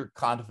lose your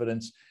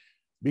confidence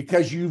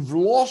because you've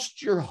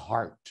lost your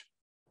heart.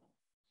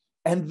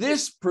 And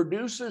this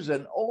produces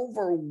an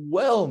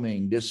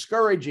overwhelming,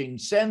 discouraging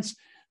sense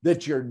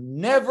that you're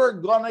never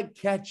going to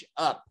catch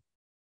up.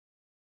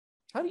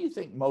 How do you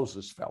think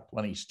Moses felt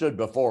when he stood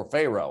before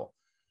Pharaoh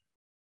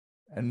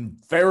and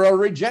Pharaoh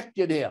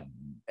rejected him?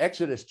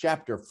 Exodus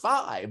chapter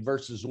 5,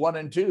 verses 1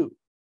 and 2.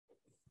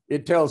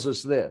 It tells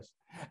us this.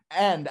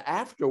 And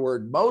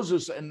afterward,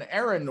 Moses and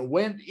Aaron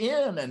went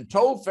in and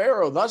told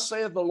Pharaoh, thus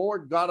saith the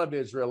Lord God of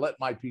Israel, let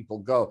my people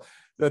go,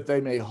 that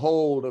they may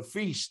hold a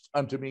feast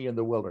unto me in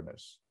the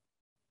wilderness.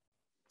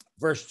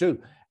 Verse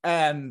 2,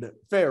 and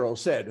Pharaoh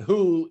said,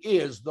 who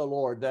is the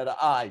Lord that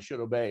I should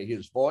obey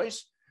his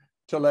voice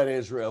to let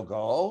Israel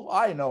go?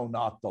 I know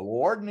not the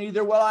Lord,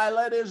 neither will I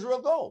let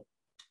Israel go.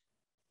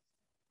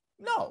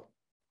 No.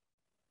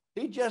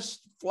 He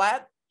just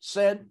flat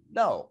said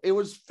no. It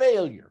was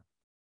failure.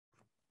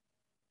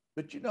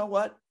 But you know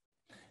what?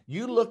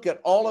 You look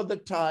at all of the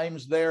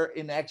times there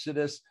in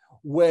Exodus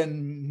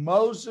when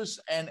Moses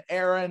and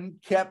Aaron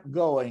kept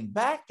going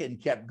back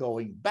and kept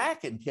going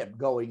back and kept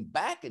going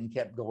back and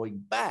kept going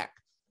back.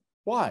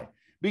 Why?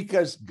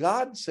 Because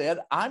God said,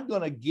 I'm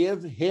going to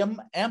give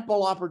him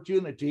ample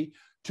opportunity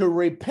to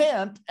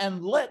repent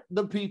and let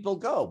the people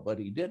go. But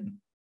he didn't.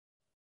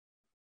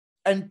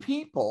 And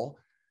people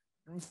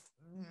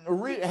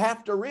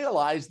have to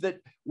realize that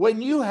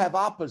when you have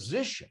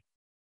opposition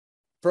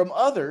from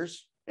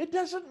others, it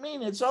doesn't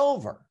mean it's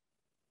over.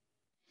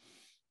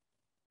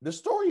 The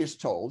story is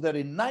told that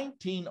in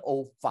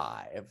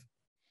 1905,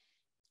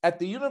 at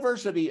the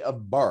University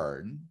of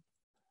Bern,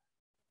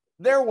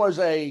 there was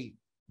a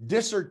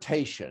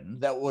dissertation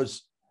that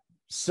was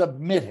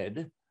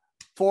submitted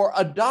for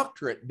a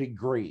doctorate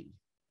degree.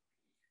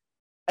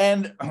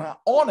 And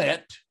on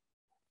it,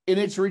 in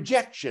its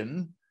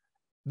rejection,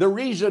 the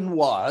reason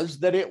was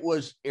that it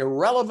was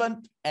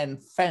irrelevant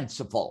and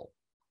fanciful.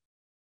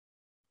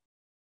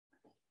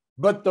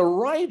 But the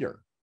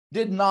writer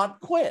did not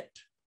quit.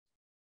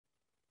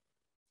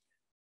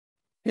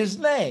 His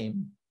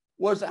name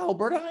was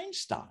Albert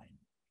Einstein,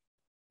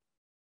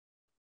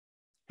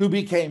 who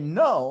became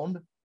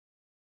known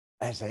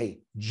as a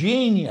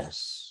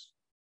genius.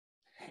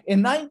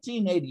 In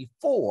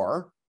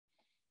 1984,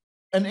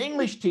 an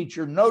English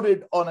teacher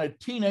noted on a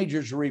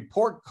teenager's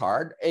report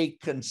card a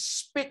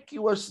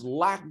conspicuous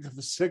lack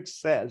of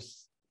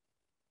success.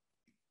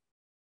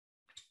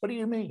 What do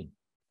you mean?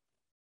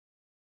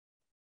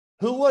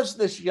 Who was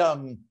this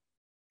young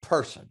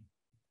person?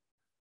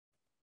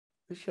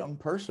 This young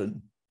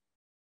person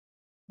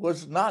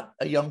was not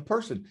a young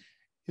person.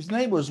 His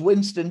name was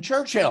Winston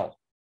Churchill.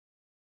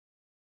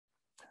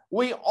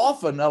 We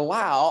often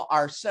allow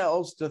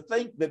ourselves to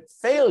think that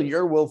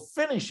failure will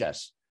finish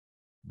us,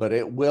 but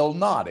it will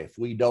not if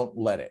we don't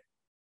let it.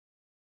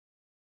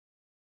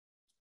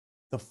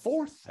 The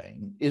fourth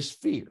thing is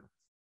fear.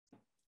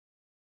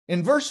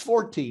 In verse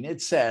 14,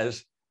 it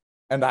says,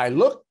 "And I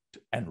looked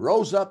and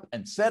rose up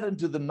and said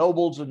unto the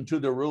nobles and to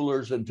the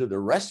rulers and to the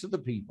rest of the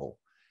people,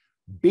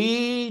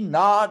 Be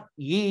not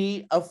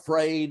ye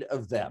afraid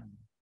of them.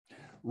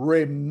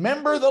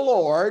 Remember the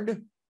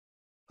Lord,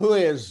 who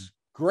is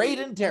great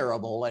and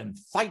terrible, and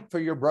fight for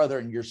your brother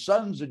and your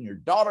sons and your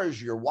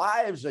daughters, your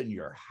wives and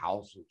your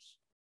houses."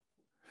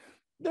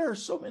 There are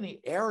so many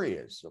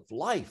areas of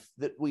life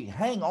that we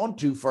hang on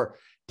to for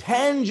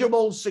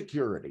tangible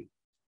security.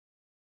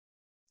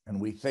 And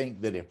we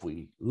think that if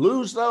we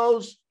lose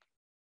those,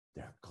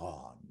 they're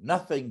gone.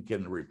 Nothing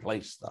can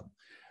replace them.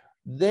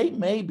 They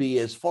may be,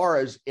 as far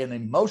as an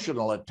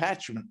emotional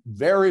attachment,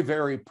 very,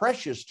 very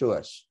precious to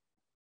us.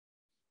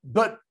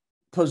 But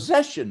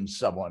possessions,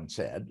 someone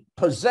said,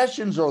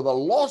 possessions or the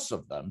loss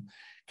of them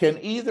can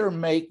either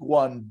make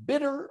one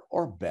bitter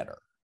or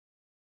better.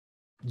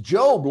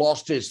 Job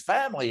lost his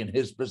family and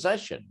his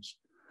possessions.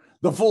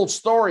 The full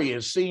story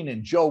is seen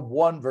in Job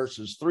 1,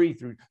 verses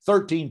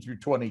 13 through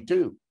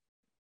 22.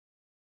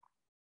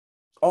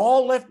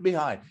 All left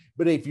behind.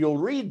 But if you'll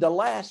read the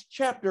last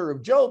chapter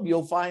of Job,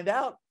 you'll find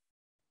out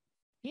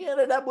he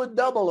ended up with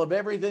double of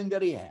everything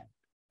that he had.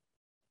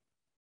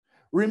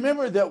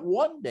 Remember that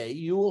one day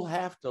you will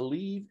have to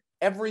leave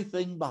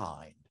everything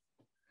behind.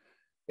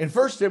 In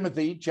 1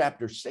 Timothy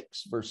chapter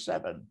 6, verse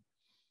 7,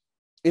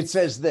 it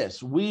says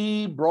this,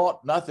 "We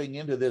brought nothing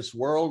into this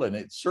world, and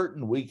it's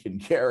certain we can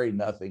carry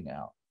nothing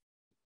out."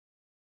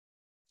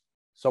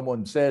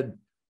 Someone said,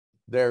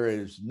 there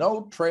is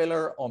no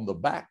trailer on the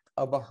back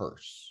of a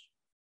hearse.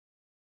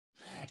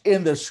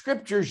 In the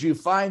scriptures, you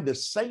find the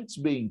saints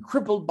being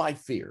crippled by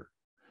fear.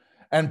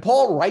 And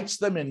Paul writes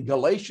them in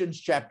Galatians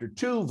chapter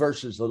 2,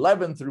 verses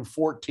 11 through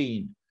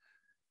 14.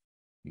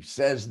 He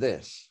says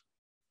this,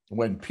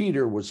 "When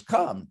Peter was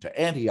come to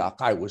Antioch,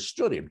 I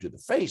withstood him to the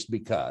face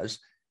because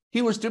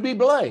he was to be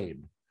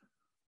blamed.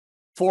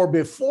 For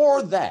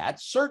before that,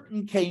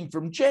 certain came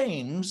from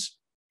James,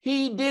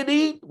 he did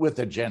eat with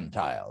the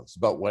Gentiles.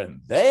 But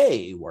when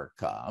they were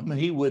come,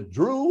 he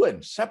withdrew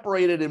and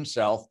separated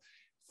himself,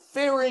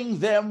 fearing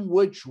them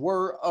which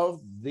were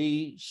of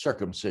the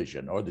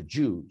circumcision," or the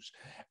Jews.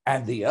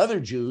 "And the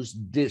other Jews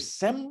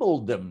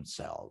dissembled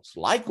themselves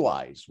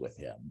likewise with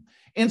him,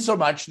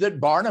 insomuch that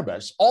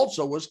Barnabas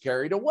also was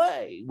carried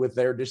away with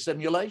their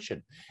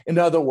dissimulation." In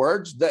other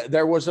words,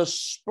 there was a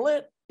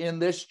split in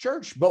this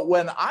church. "But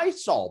when I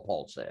saw,"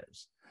 Paul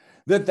says,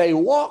 "that they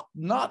walked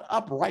not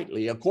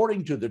uprightly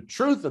according to the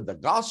truth of the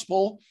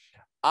gospel,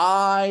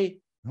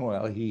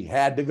 he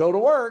had to go to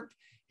work.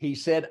 He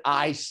said,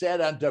 "I said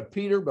unto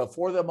Peter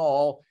before them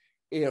all,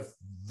 If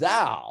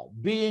thou,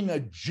 being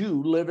a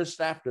Jew, livest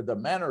after the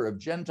manner of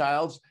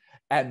Gentiles,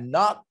 and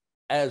not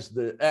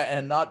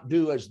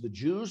do as the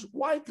Jews,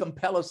 why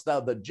compellest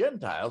thou the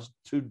Gentiles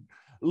to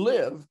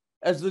live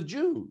as the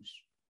Jews?"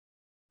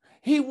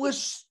 He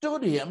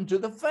withstood him to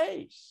the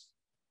face.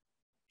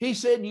 He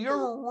said,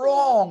 "You're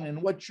wrong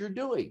in what you're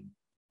doing."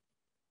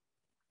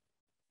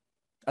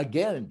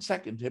 Again, in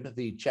 2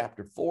 Timothy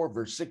chapter 4,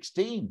 verse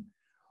 16,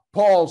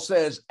 Paul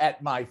says,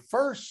 "At my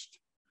first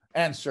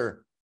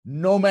answer,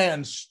 no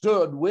man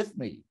stood with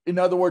me." In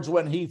other words,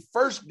 when he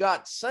first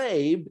got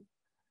saved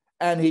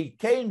and he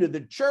came to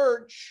the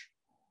church,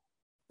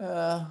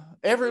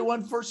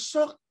 everyone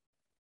forsook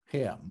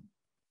him.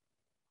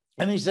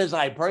 And he says,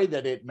 "I pray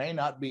that it may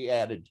not be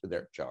added to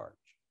their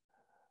charge."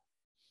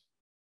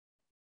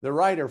 The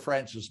writer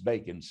Francis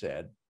Bacon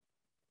said,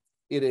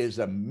 "It is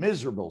a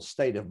miserable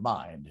state of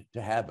mind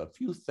to have a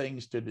few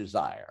things to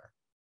desire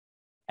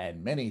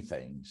and many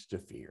things to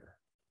fear."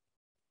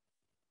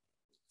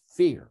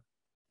 Fear.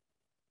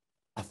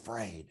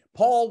 Afraid.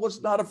 Paul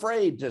was not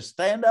afraid to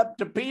stand up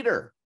to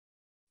Peter.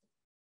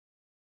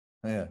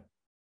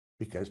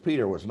 Because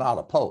Peter was not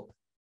a pope.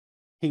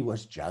 He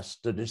was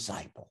just a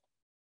disciple.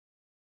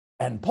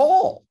 And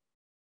Paul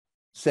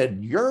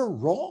said, "You're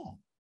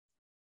wrong."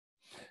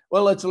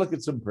 Well, let's look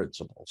at some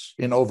principles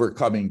in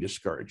overcoming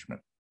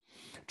discouragement.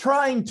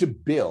 Trying to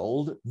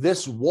build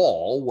this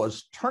wall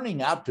was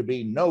turning out to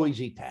be no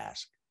easy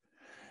task.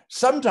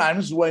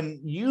 Sometimes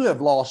when you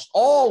have lost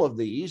all of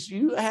these,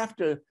 you have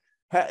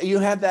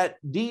that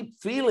deep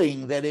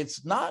feeling that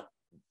it's not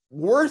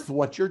worth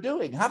what you're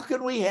doing. How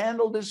can we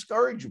handle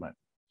discouragement?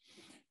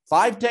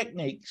 5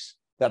 techniques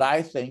that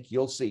I think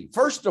you'll see.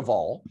 First of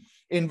all,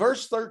 in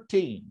verse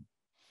 13,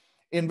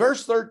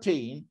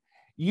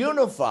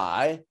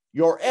 unify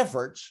your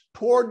efforts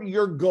toward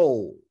your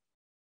goal.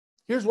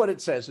 Here's what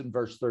it says in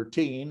verse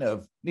 13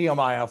 of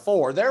Nehemiah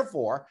 4.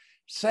 "Therefore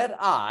set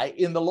I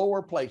in the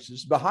lower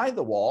places behind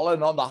the wall,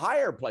 and on the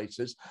higher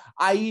places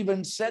I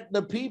even set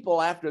the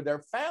people after their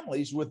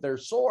families with their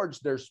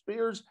swords, their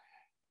spears,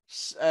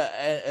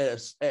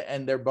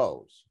 and their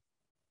bows."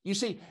 You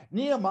see,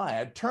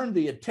 Nehemiah turned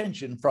the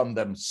attention from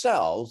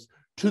themselves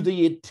to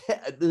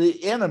the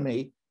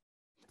enemy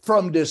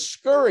from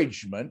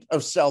discouragement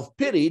of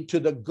self-pity to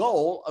the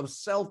goal of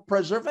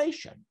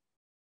self-preservation.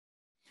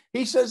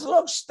 He says,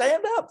 look,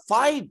 stand up,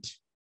 fight,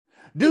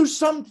 do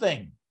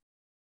something.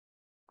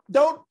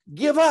 Don't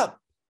give up.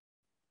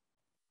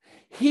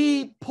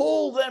 He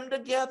pulled them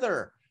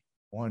together.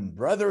 When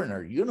brethren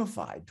are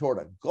unified toward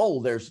a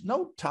goal, there's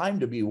no time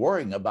to be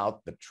worrying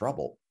about the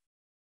trouble.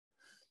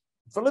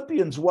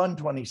 Philippians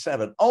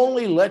 1:27,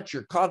 only let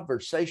your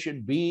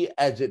conversation be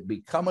as it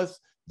becometh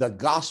the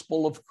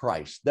gospel of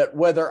Christ, that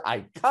whether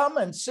I come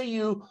and see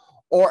you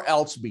or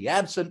else be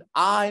absent,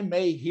 I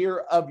may hear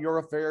of your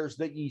affairs,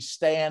 that ye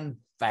stand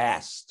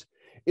fast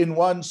in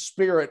one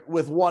spirit,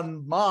 with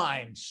one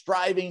mind,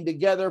 striving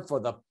together for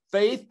the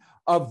faith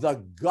of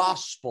the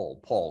gospel,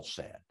 Paul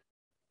said.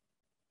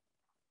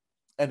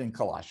 And in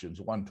Colossians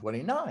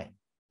 1:29,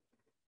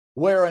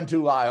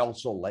 whereunto I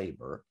also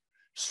labor,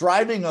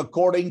 striving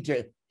according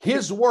to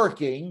his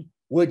working,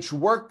 which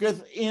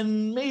worketh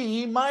in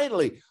me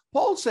mightily.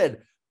 Paul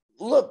said,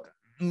 look,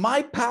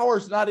 my power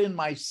is not in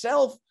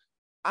myself.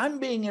 I'm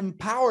being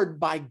empowered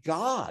by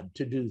God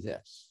to do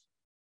this.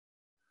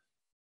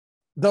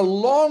 The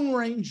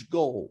long-range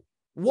goal.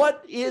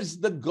 What is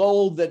the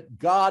goal that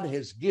God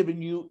has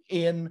given you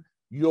in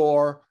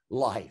your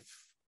life?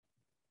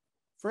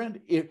 Friend,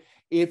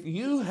 if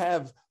you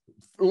have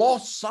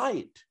lost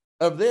sight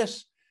of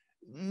this,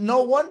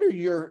 no wonder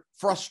you're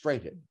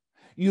frustrated.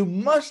 You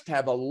must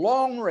have a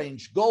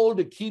long-range goal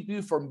to keep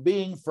you from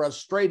being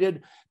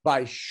frustrated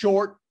by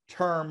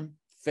short-term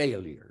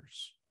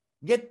failures.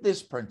 Get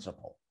this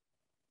principle.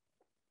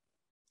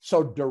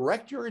 So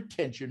direct your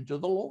attention to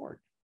the Lord.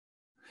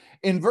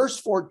 In verse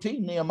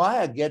 14,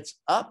 Nehemiah gets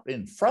up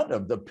in front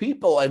of the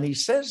people and he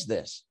says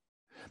this,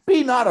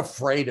 be not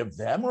afraid of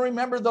them.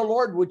 Remember the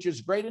Lord, which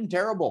is great and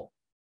terrible,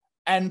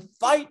 and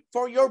fight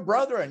for your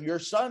brethren, your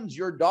sons,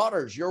 your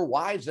daughters, your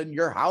wives, and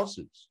your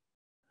houses.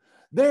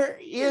 There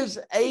is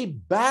a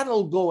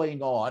battle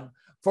going on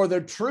for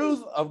the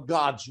truth of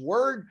God's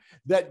word,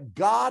 that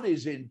God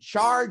is in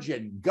charge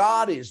and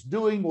God is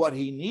doing what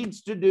he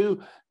needs to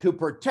do to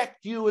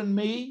protect you and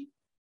me.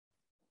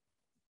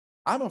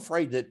 I'm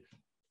afraid that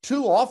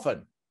too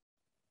often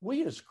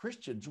we as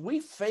Christians,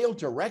 we fail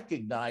to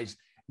recognize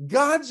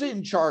God's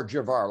in charge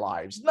of our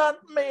lives, not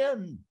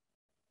men.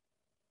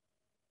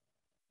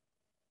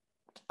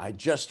 I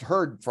just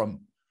heard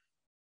from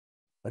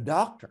a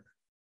doctor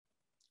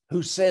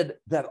who said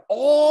that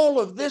all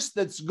of this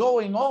that's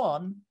going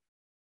on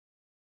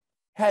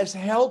has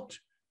helped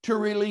to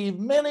relieve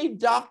many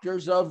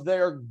doctors of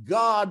their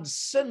God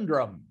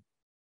syndrome.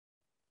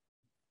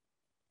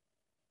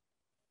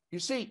 You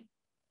see,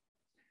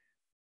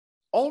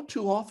 all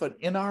too often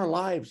in our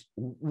lives,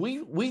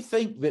 we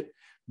think that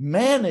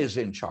man is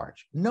in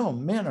charge. No,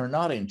 men are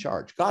not in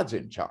charge. God's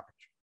in charge.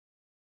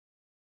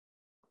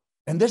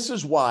 And this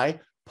is why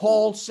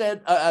Paul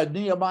said,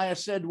 Nehemiah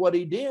said what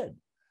he did.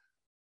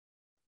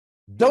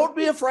 Don't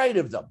be afraid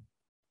of them.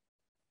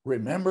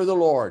 Remember the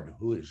Lord,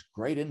 who is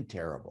great and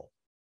terrible.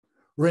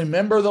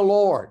 Remember the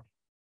Lord.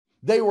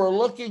 They were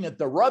looking at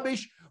the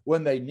rubbish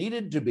when they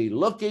needed to be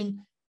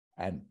looking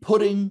and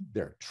putting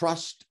their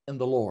trust in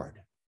the Lord.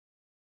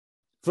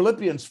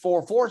 Philippians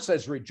 4:4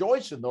 says,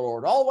 rejoice in the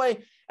Lord always.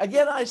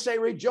 Again, I say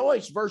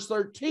rejoice. Verse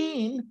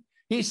 13,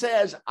 he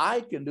says,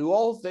 I can do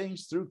all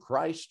things through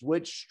Christ,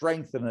 which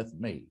strengtheneth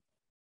me.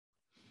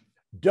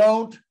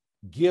 Don't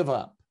give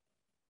up.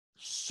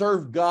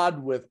 Serve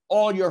God with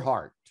all your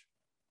heart.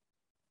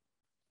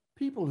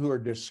 People who are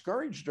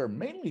discouraged are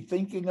mainly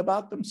thinking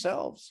about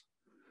themselves.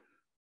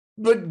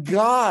 But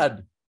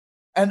God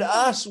and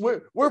us,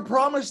 we're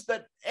promised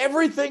that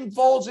everything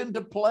falls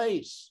into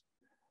place.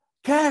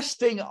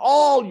 Casting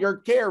all your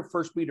care,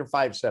 1 Peter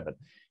 5:7,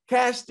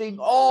 casting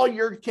all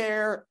your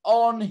care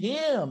on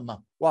him.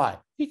 Why?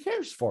 He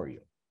cares for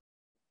you.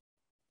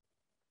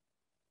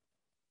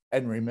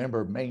 And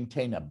remember,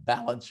 maintain a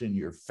balance in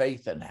your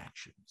faith and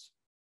actions.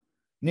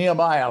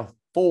 Nehemiah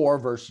 4,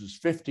 verses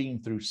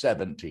 15 through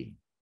 17.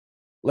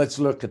 Let's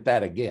look at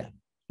that again.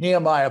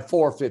 Nehemiah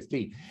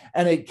 4:15.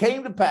 And it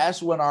came to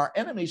pass when our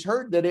enemies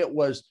heard that it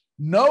was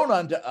known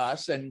unto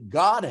us, and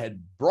God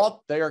had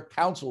brought their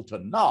counsel to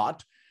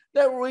naught,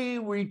 that we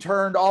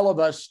returned all of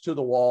us to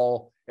the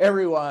wall,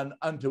 everyone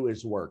unto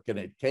his work. And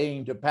it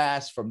came to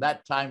pass from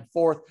that time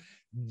forth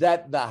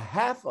that the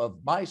half of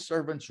my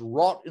servants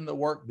wrought in the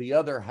work, the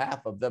other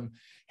half of them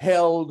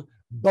held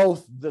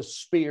both the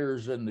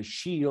spears and the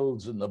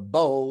shields and the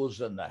bows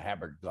and the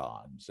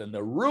habergeons. And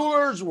the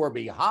rulers were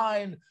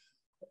behind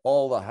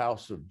all the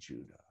house of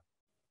Judah.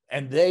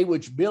 And they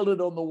which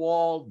builded on the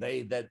wall,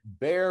 they that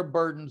bear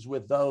burdens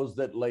with those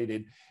that laid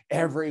it,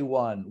 every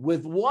one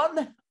with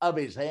one of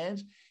his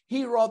hands,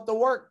 he wrought the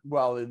work,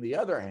 while in the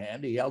other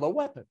hand, he held a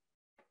weapon.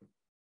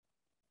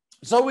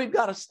 So we've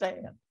got to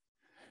stand,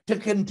 to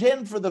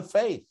contend for the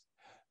faith,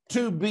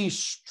 to be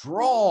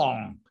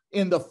strong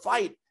in the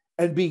fight,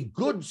 and be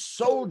good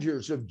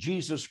soldiers of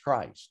Jesus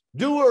Christ,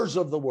 doers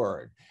of the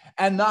word,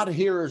 and not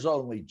hearers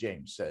only,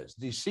 James says,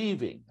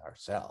 deceiving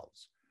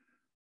ourselves.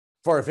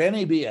 For if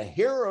any be a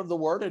hearer of the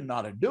word and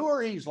not a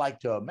doer, he's like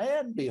to a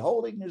man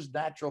beholding his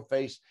natural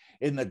face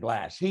in the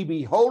glass. He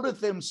beholdeth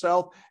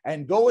himself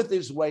and goeth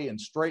his way, and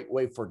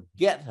straightway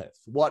forgetteth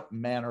what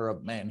manner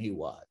of man he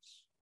was.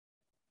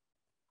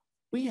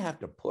 We have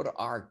to put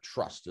our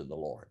trust in the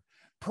Lord,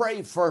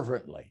 pray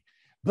fervently,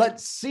 but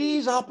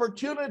seize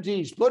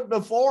opportunities put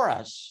before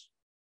us.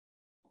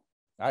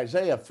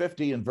 Isaiah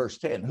 50 and verse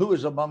 10, who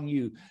is among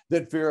you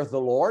that feareth the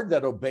Lord,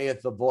 that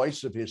obeyeth the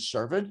voice of his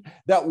servant,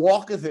 that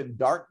walketh in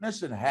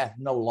darkness and hath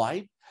no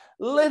light?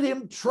 Let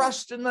him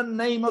trust in the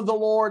name of the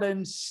Lord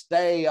and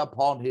stay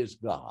upon his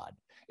God.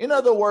 In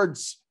other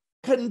words,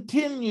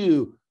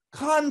 continue,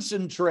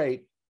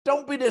 concentrate,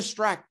 don't be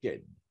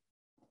distracted.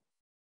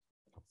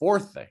 The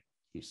fourth thing,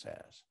 he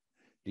says,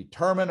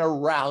 determine a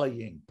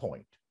rallying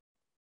point.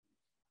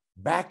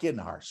 Back in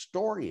our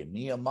story in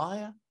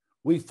Nehemiah,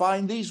 we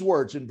find these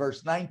words in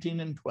verse 19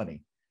 and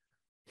 20.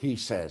 He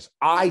says,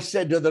 I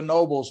said to the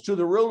nobles, to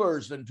the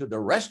rulers, and to the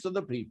rest of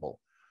the people,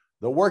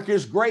 the work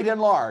is great and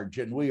large,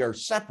 and we are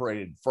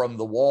separated from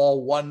the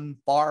wall, one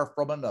far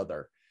from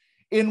another.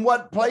 In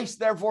what place,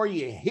 therefore,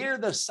 ye hear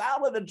the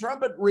sound of the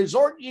trumpet,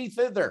 resort ye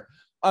thither.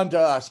 Unto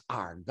us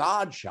our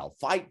God shall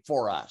fight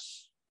for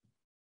us.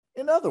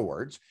 In other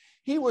words,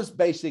 he was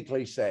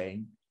basically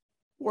saying,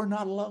 we're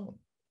not alone.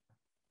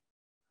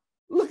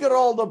 Look at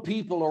all the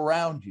people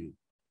around you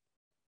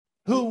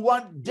who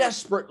want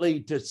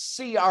desperately to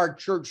see our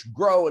church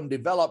grow and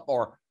develop,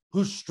 or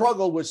who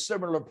struggle with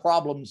similar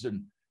problems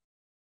and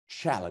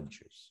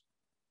challenges.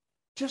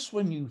 Just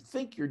when you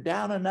think you're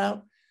down and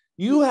out,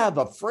 you have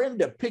a friend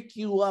to pick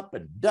you up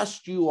and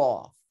dust you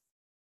off.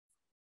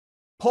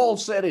 Paul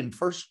said in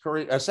 2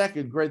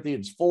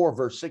 Corinthians 4,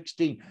 verse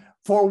 16,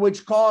 for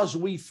which cause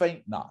we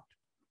faint not.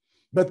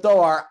 But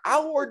though our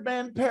outward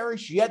man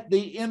perish, yet the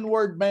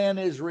inward man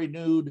is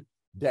renewed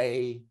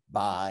day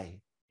by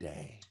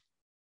day.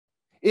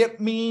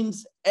 It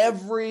means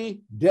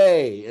every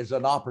day is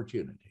an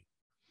opportunity.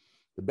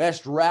 The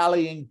best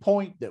rallying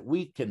point that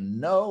we can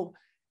know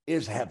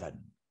is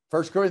heaven.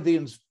 1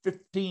 Corinthians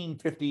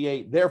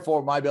 15:58.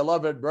 Therefore, my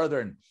beloved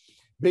brethren,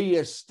 be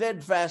ye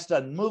steadfast,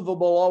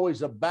 unmovable,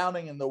 always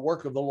abounding in the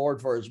work of the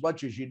Lord, for as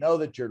much as you know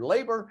that your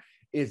labor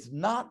is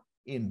not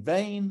in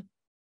vain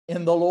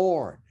in the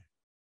Lord.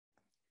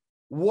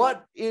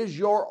 What is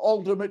your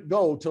ultimate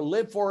goal? To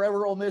live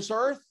forever on this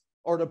earth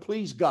or to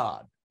please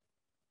God?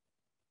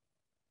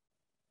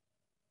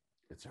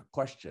 It's a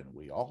question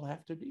we all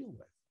have to deal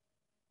with.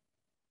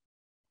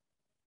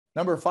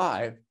 Number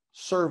 5,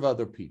 serve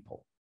other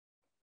people.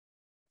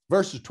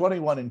 Verses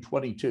 21 and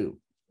 22.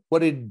 What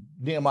did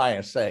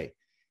Nehemiah say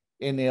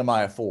in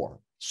Nehemiah 4?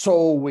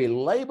 So we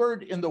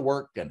labored in the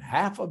work, and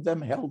half of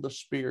them held the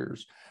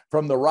spears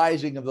from the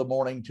rising of the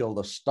morning till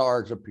the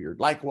stars appeared.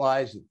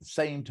 Likewise, at the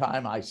same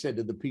time, I said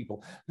to the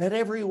people, let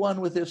everyone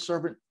with his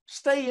servant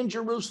stay in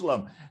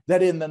Jerusalem,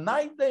 that in the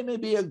night they may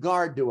be a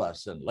guard to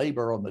us and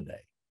labor on the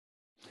day.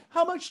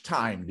 How much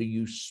time do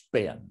you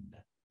spend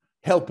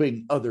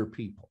helping other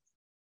people?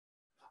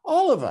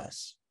 All of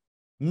us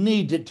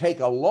need to take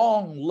a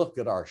long look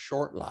at our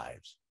short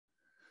lives.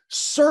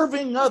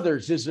 Serving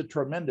others is a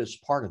tremendous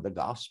part of the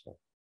gospel.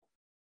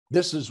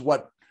 This is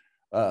what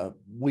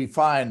we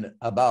find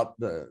about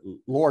the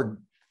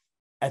Lord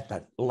at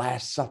the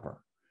Last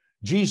Supper.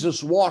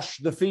 Jesus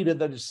washed the feet of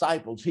the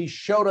disciples. He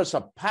showed us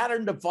a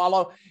pattern to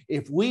follow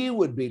if we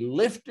would be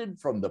lifted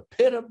from the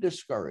pit of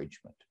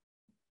discouragement.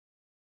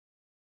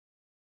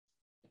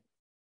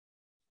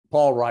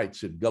 Paul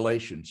writes in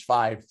Galatians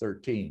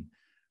 5:13,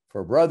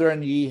 for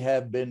brethren, ye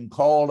have been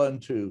called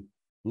unto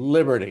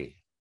liberty.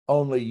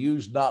 Only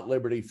use not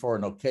liberty for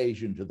an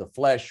occasion to the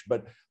flesh,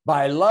 but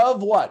by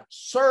love what?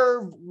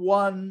 Serve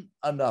one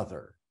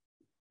another.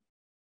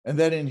 And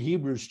then in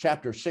Hebrews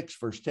chapter 6,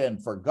 verse 10,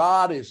 for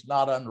God is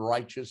not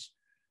unrighteous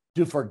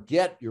to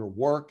forget your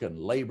work and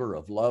labor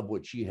of love,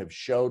 which ye have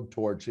showed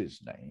towards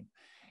his name,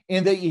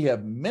 in that ye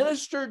have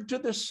ministered to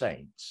the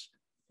saints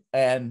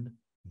and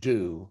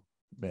do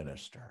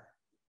minister.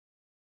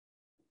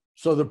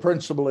 So the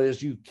principle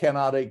is you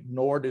cannot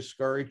ignore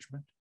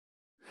discouragement.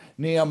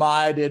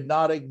 Nehemiah did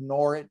not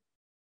ignore it.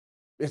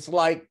 It's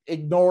like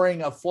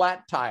ignoring a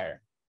flat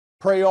tire.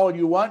 Pray all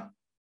you want,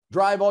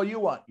 drive all you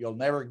want. You'll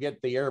never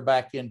get the air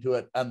back into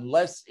it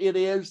unless it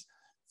is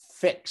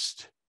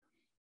fixed.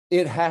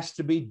 It has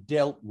to be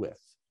dealt with.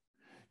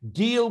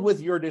 Deal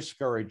with your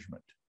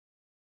discouragement.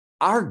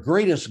 Our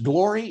greatest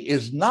glory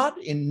is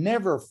not in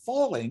never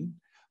falling,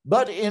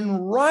 but in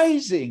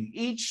rising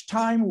each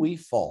time we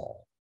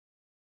fall.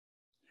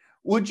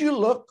 Would you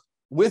look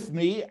with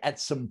me at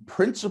some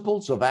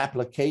principles of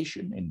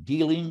application in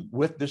dealing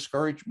with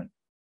discouragement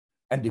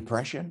and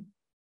depression?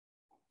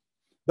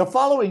 The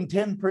following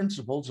 10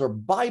 principles are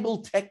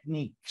Bible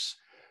techniques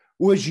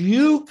which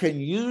you can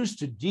use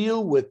to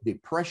deal with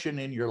depression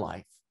in your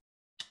life.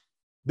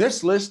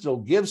 This list will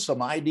give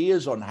some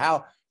ideas on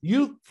how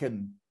you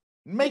can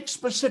make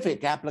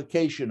specific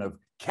application of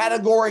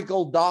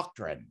categorical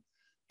doctrine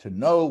to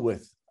know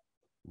with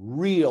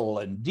real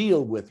and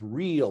deal with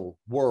real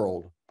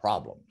world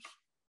problems.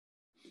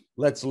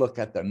 Let's look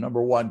at the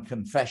number one,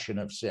 confession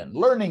of sin.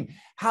 Learning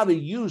how to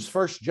use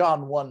 1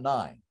 John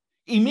 1:9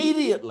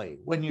 immediately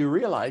when you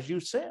realize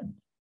you sinned.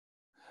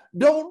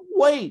 Don't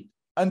wait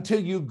until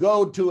you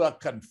go to a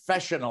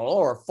confessional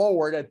or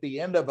forward at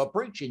the end of a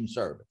preaching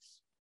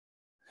service.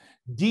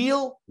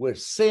 Deal with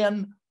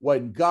sin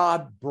when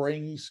God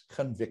brings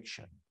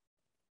conviction.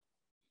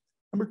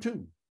 Number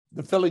two,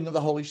 the filling of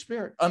the Holy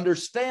Spirit.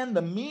 Understand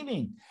the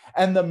meaning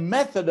and the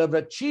method of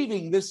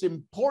achieving this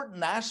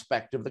important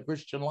aspect of the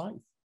Christian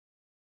life.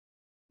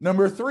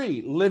 Number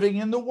three, living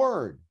in the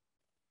Word.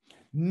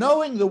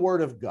 Knowing the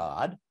Word of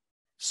God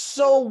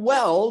so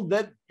well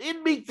that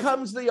it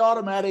becomes the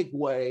automatic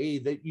way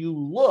that you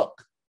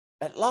look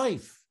at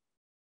life.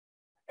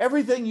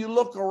 Everything you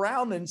look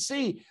around and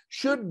see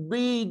should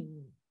be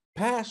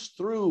passed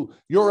through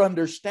your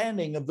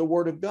understanding of the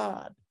Word of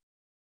God.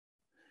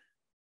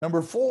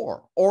 Number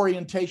four,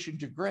 orientation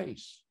to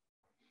grace.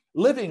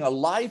 Living a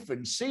life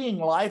and seeing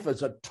life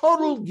as a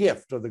total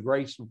gift of the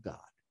grace of God.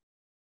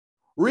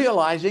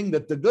 Realizing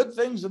that the good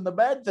things and the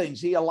bad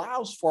things He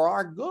allows for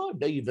our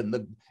good, even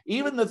the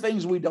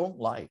things we don't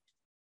like.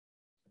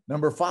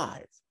 Number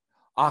five,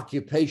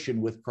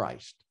 occupation with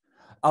Christ.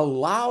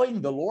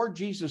 Allowing the Lord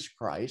Jesus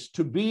Christ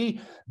to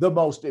be the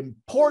most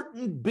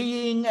important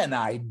being and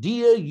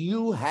idea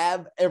you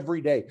have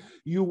every day.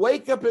 You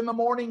wake up in the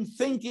morning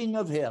thinking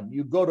of Him.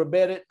 You go to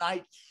bed at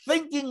night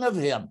thinking of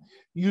Him.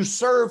 You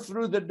serve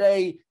through the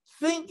day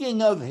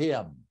thinking of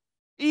Him.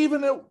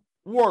 Even at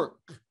work,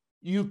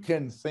 you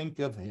can think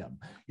of Him.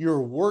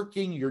 You're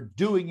working, you're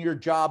doing your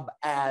job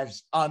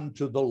as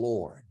unto the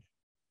Lord.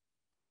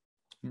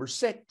 Number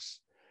six,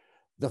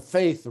 the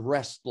faith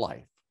rest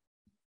life.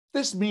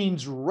 This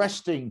means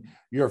resting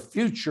your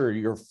future,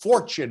 your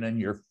fortune, and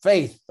your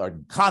faith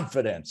and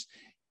confidence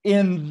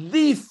in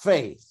the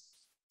faith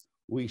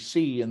we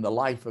see in the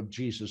life of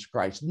Jesus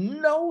Christ,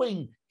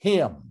 knowing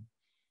Him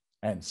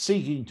and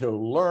seeking to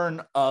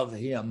learn of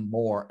Him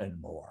more and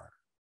more.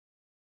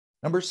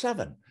 Number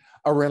seven,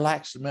 a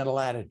relaxed mental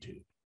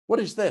attitude. What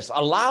is this?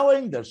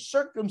 Allowing the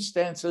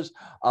circumstances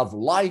of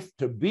life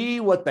to be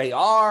what they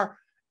are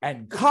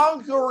and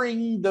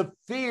conquering the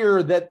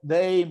fear that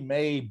they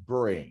may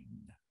bring.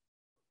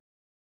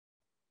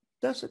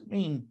 Doesn't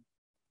mean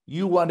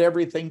you want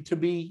everything to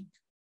be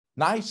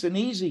nice and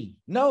easy.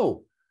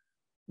 No,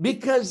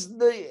 because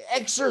the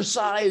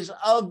exercise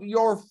of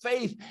your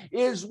faith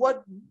is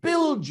what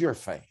builds your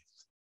faith.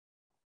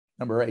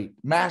 Number eight,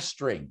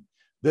 mastering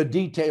the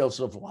details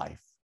of life.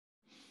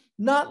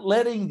 Not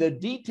letting the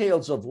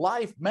details of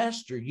life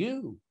master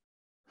you.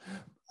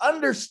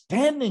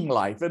 Understanding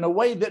life in a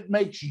way that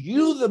makes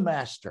you the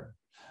master.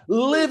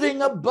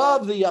 Living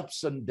above the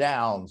ups and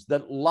downs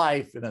that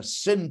life in a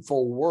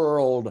sinful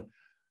world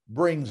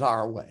brings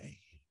our way.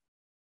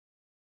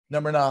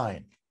 Number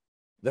nine,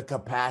 the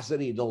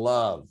capacity to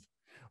love,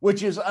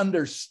 which is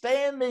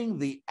understanding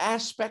the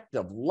aspect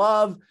of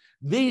love,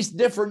 these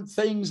different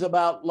things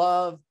about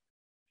love,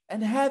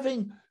 and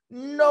having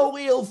no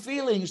ill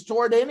feelings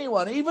toward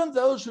anyone, even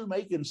those who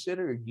may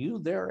consider you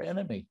their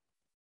enemy.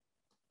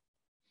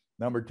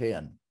 Number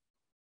 10,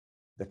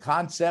 the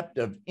concept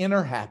of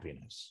inner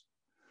happiness.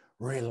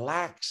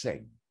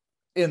 Relaxing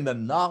in the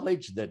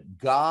knowledge that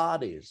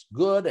God is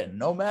good, and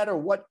no matter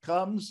what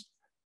comes,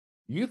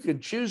 you can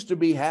choose to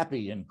be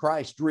happy in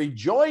Christ,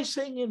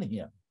 rejoicing in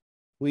Him.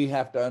 We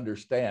have to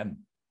understand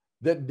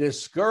that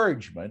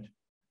discouragement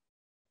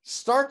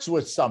starts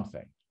with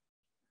something.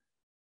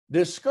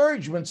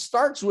 Discouragement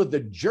starts with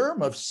the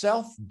germ of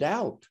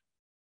self-doubt.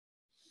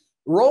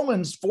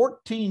 Romans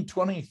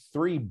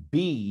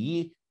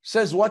 14:23b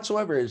says,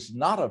 whatsoever is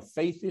not of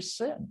faith is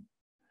sin.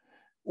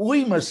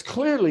 We must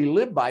clearly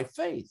live by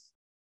faith.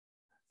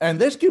 And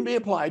this can be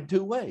applied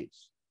two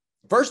ways.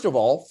 First of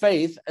all,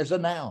 faith as a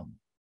noun.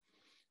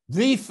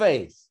 The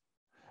faith,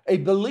 a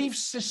belief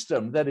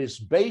system that is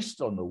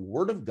based on the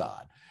Word of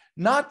God,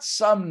 not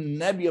some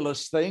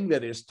nebulous thing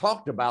that is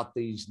talked about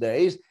these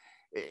days.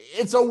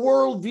 It's a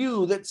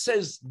worldview that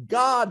says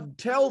God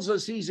tells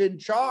us He's in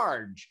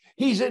charge.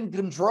 He's in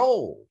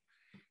control.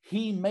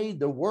 He made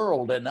the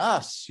world and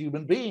us,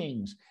 human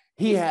beings.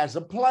 He has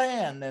a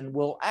plan and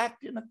will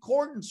act in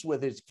accordance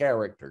with His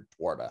character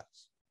toward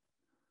us.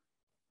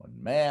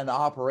 When man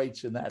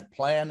operates in that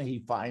plan, he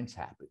finds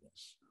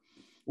happiness.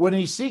 When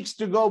he seeks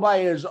to go by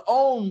his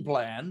own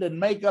plan and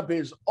make up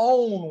his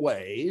own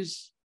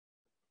ways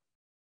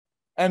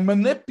and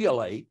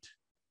manipulate,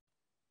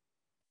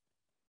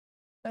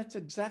 that's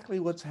exactly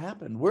what's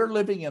happened. We're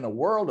living in a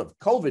world of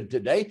COVID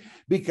today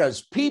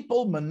because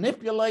people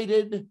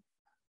manipulated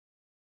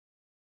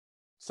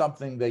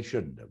something they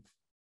shouldn't have.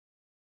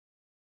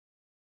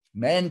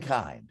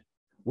 Mankind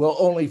will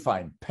only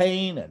find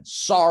pain and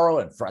sorrow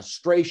and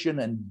frustration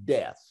and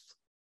death.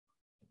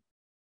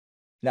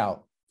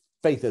 Now,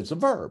 faith is a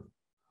verb,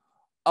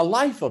 a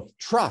life of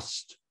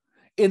trust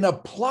in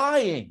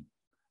applying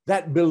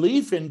that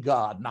belief in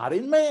God, not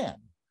in man,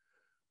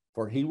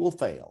 for he will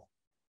fail.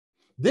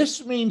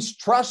 This means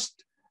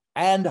trust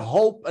and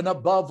hope, and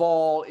above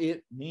all,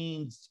 it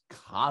means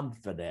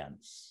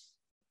confidence.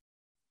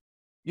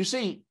 You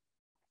see,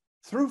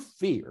 through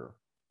fear,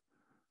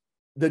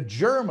 the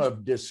germ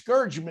of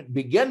discouragement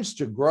begins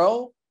to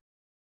grow,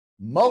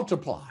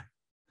 multiply.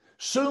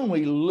 Soon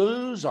we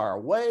lose our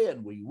way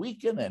and we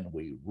weaken and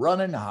we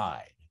run and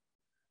hide.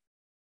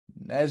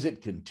 As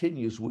it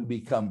continues, we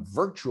become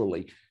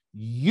virtually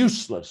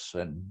useless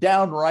and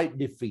downright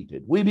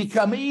defeated. We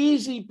become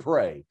easy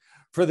prey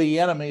for the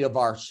enemy of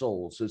our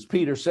souls. As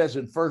Peter says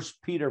in 1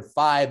 Peter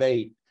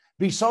 5:8,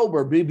 be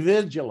sober, be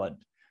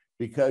vigilant,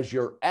 because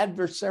your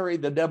adversary,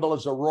 the devil,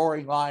 is a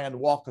roaring lion,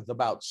 walketh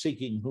about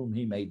seeking whom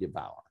he may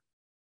devour.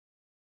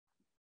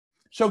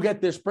 So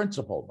get this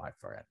principle, my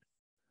friend.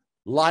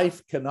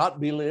 Life cannot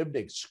be lived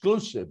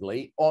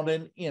exclusively on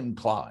an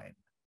incline.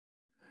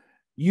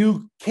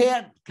 You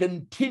can't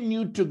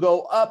continue to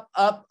go up,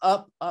 up,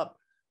 up, up.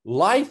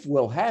 Life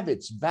will have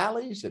its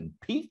valleys and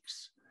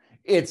peaks,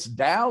 its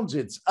downs,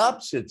 its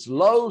ups, its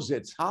lows,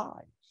 its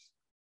highs.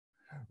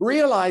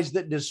 Realize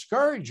that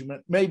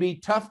discouragement may be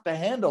tough to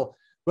handle,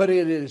 but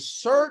it is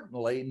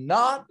certainly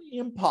not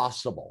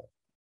impossible.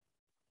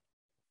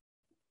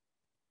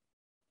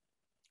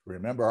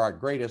 Remember, our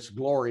greatest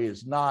glory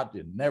is not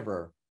in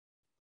never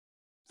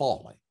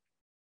falling,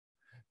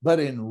 but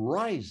in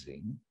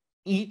rising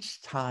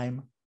each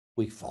time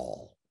we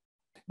fall.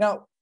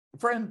 Now,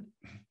 friend,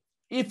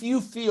 if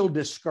you feel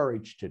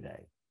discouraged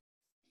today,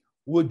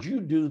 would you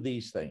do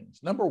these things?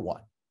 Number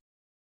one,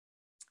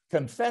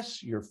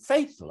 confess your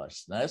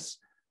faithlessness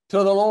to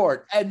the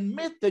Lord.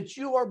 Admit that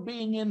you are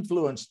being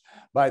influenced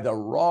by the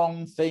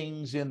wrong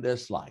things in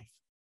this life.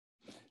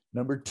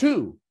 Number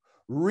two,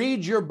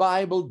 read your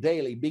Bible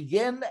daily.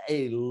 Begin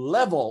a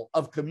level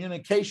of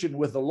communication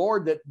with the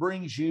Lord that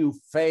brings you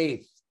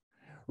faith.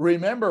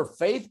 Remember,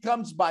 faith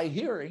comes by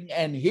hearing,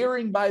 and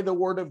hearing by the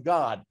word of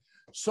God.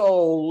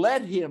 So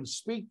let him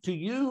speak to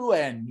you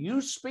and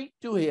you speak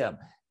to him.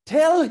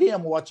 Tell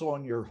him what's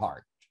on your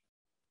heart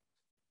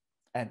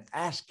and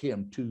ask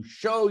him to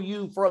show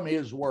you from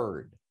his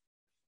word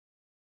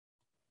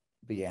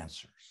the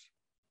answers.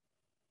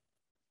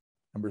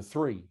 Number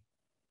three,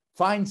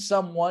 find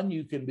someone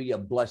you can be a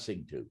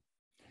blessing to.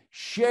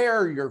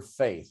 Share your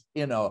faith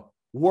in a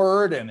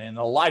word and in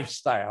a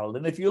lifestyle.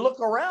 And if you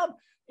look around,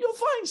 you'll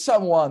find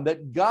someone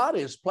that God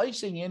is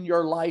placing in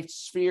your life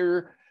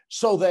sphere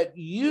so that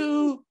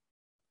you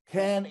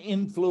can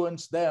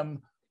influence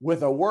them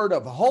with a word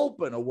of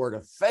hope and a word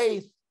of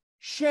faith.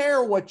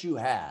 Share what you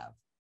have.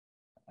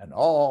 And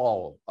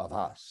all of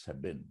us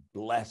have been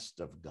blessed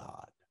of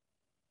God.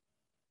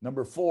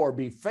 Number four,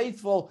 be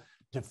faithful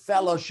to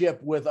fellowship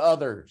with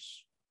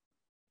others.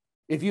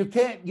 If you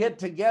can't get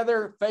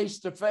together face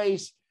to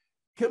face,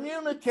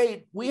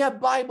 communicate. We have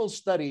Bible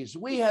studies.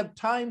 We have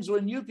times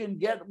when you can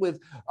get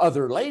with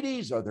other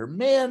ladies, other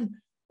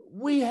men.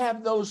 We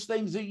have those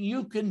things that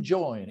you can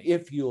join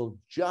if you'll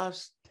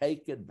just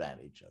take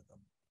advantage of them.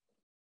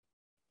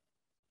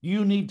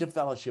 You need to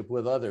fellowship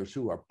with others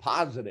who are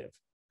positive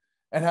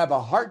and have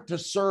a heart to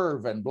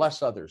serve and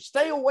bless others.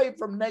 Stay away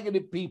from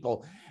negative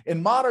people.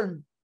 In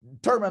modern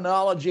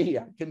terminology,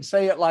 I can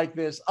say it like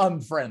this: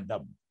 unfriend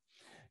them.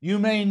 You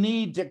may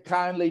need to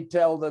kindly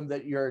tell them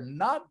that you're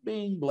not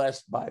being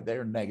blessed by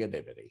their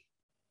negativity.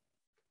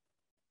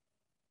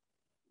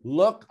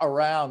 Look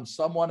around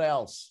someone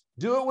else.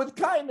 Do it with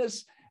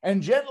kindness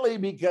and gently,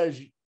 because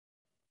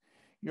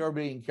you're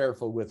being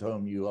careful with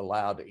whom you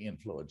allow to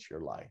influence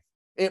your life.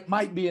 It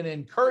might be an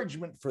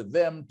encouragement for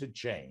them to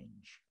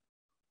change.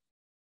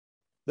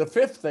 The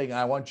fifth thing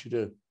I want you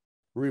to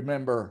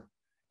remember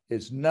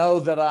is know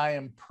that I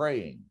am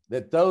praying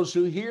that those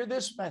who hear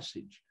this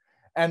message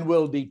and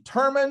will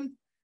determine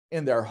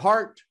in their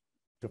heart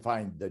to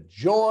find the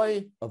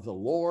joy of the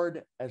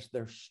Lord as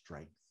their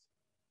strength.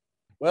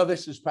 Well,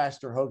 this is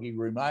Pastor Hoagie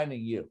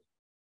reminding you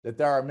that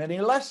there are many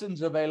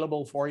lessons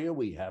available for you.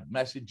 We have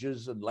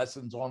messages and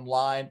lessons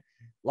online,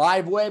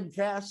 live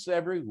webcasts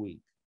every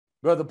week.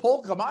 Brother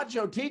Paul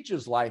Camacho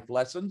teaches life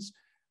lessons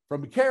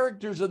from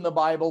characters in the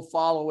Bible,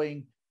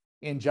 following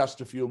in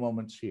just a few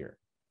moments here.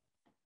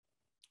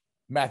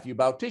 Matthew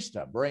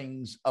Bautista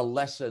brings a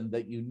lesson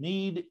that you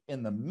need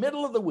in the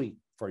middle of the week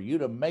for you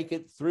to make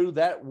it through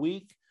that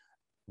week,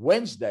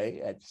 Wednesday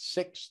at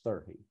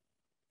 6:30.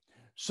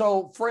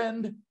 So,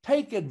 friend,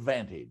 take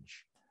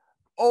advantage,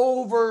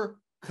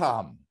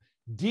 overcome,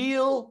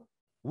 deal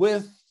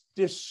with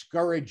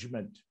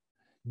discouragement,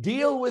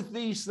 deal with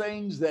these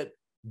things that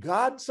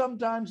God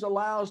sometimes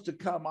allows to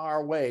come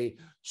our way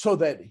so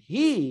that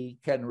he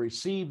can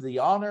receive the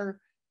honor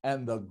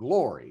and the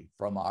glory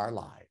from our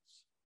lives.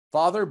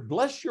 Father,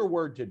 bless your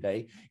word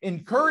today.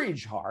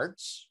 Encourage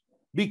hearts,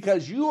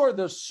 because you are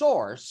the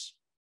source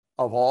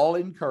of all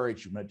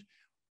encouragement.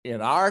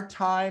 In our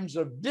times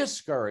of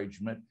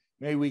discouragement,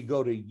 may we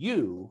go to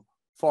you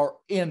for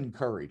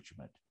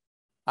encouragement.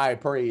 I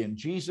pray in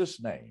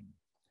Jesus' name.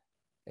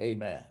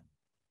 Amen.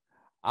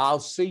 I'll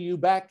see you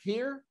back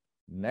here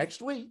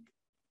next week.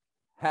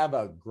 Have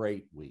a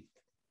great week.